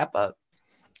like wrap up.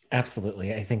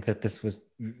 Absolutely. I think that this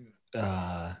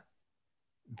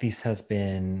has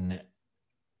been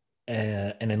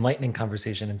an enlightening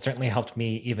conversation, and certainly helped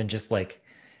me even just like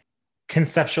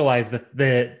conceptualize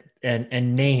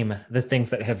and name the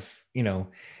things that have,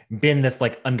 been this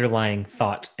like underlying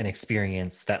thought and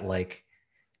experience that like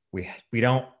we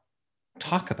don't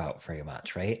talk about very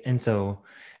much, right? And so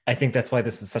I think that's why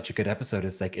this is such a good episode,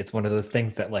 is like it's one of those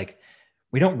things that like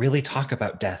we don't really talk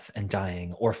about death and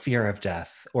dying or fear of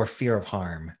death or fear of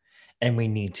harm, and we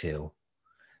need to.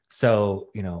 So,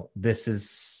 this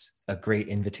is a great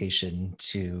invitation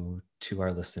to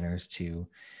our listeners to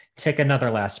take another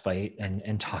last bite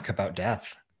and talk about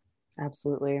death.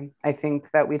 Absolutely. I think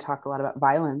that we talk a lot about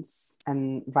violence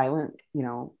and violent,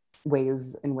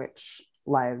 ways in which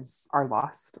lives are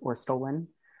lost or stolen.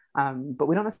 But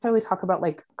we don't necessarily talk about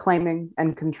like claiming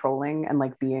and controlling and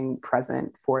like being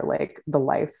present for like the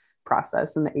life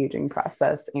process and the aging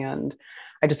process. And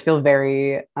I just feel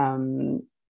very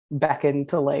beckoned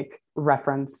to like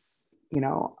reference,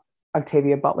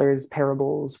 Octavia Butler's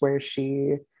Parables, where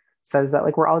she says that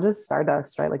like we're all just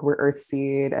stardust, right? Like we're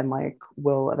earthseed, and like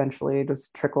we'll eventually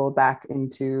just trickle back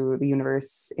into the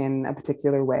universe in a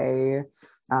particular way,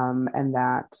 and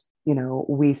that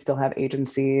we still have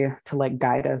agency to like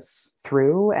guide us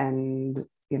through. And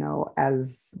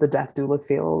as the death doula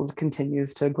field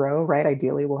continues to grow, right,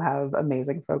 ideally we'll have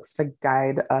amazing folks to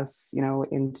guide us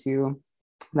into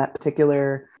that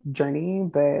particular journey.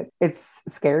 But it's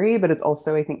scary, but it's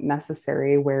also, I think,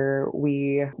 necessary, where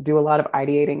we do a lot of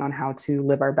ideating on how to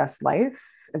live our best life.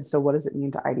 And so what does it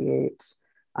mean to ideate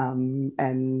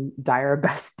and die our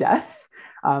best death,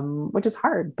 which is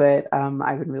hard, but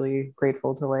I've been really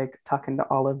grateful to like talk into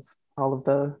all of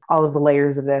the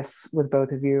layers of this with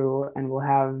both of you, and we'll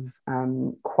have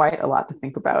quite a lot to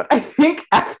think about, I think,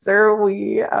 after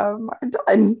we are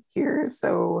done here.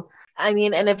 So I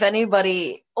mean, and if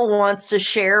anybody wants to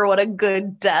share what a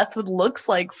good death looks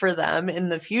like for them in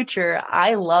the future,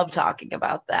 I love talking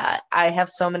about that. I have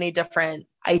so many different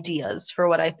ideas for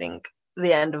what I think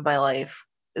the end of my life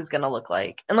is going to look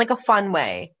like, in like a fun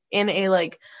way, in a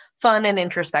like fun and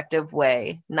introspective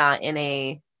way, not in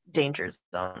a danger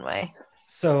zone way.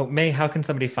 So May, how can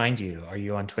somebody find you? Are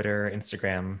you on Twitter,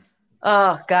 Instagram?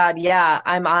 Oh God, yeah,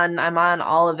 I'm on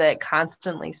all of it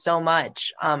constantly, so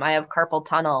much. I have carpal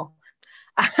tunnel.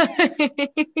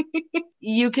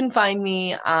 You can find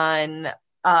me on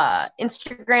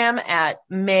Instagram at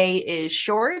May is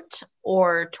short,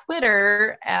 or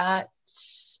Twitter at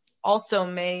also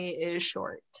May is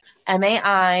short.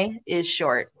 MAI is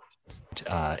short.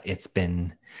 It's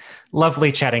been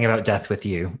lovely chatting about death with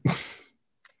you.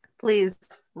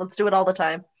 Please, let's do it all the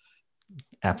time.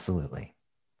 Absolutely.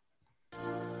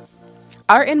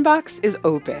 Our inbox is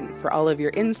open for all of your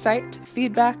insight,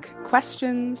 feedback,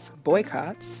 questions,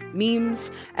 boycotts,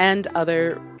 memes, and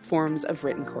other forms of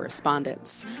written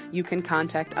correspondence. You can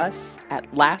contact us at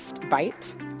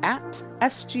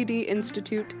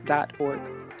lastbite@sgdinstitute.org.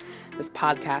 This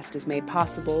podcast is made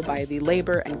possible by the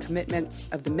labor and commitments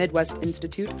of the Midwest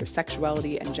Institute for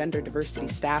Sexuality and Gender Diversity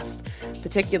staff.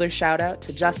 Particular shout out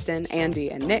to Justin, Andy,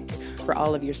 and Nick for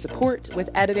all of your support with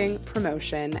editing,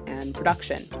 promotion, and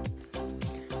production.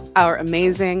 Our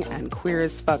amazing and queer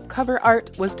as fuck cover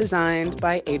art was designed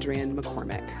by Adrian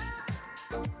McCormick.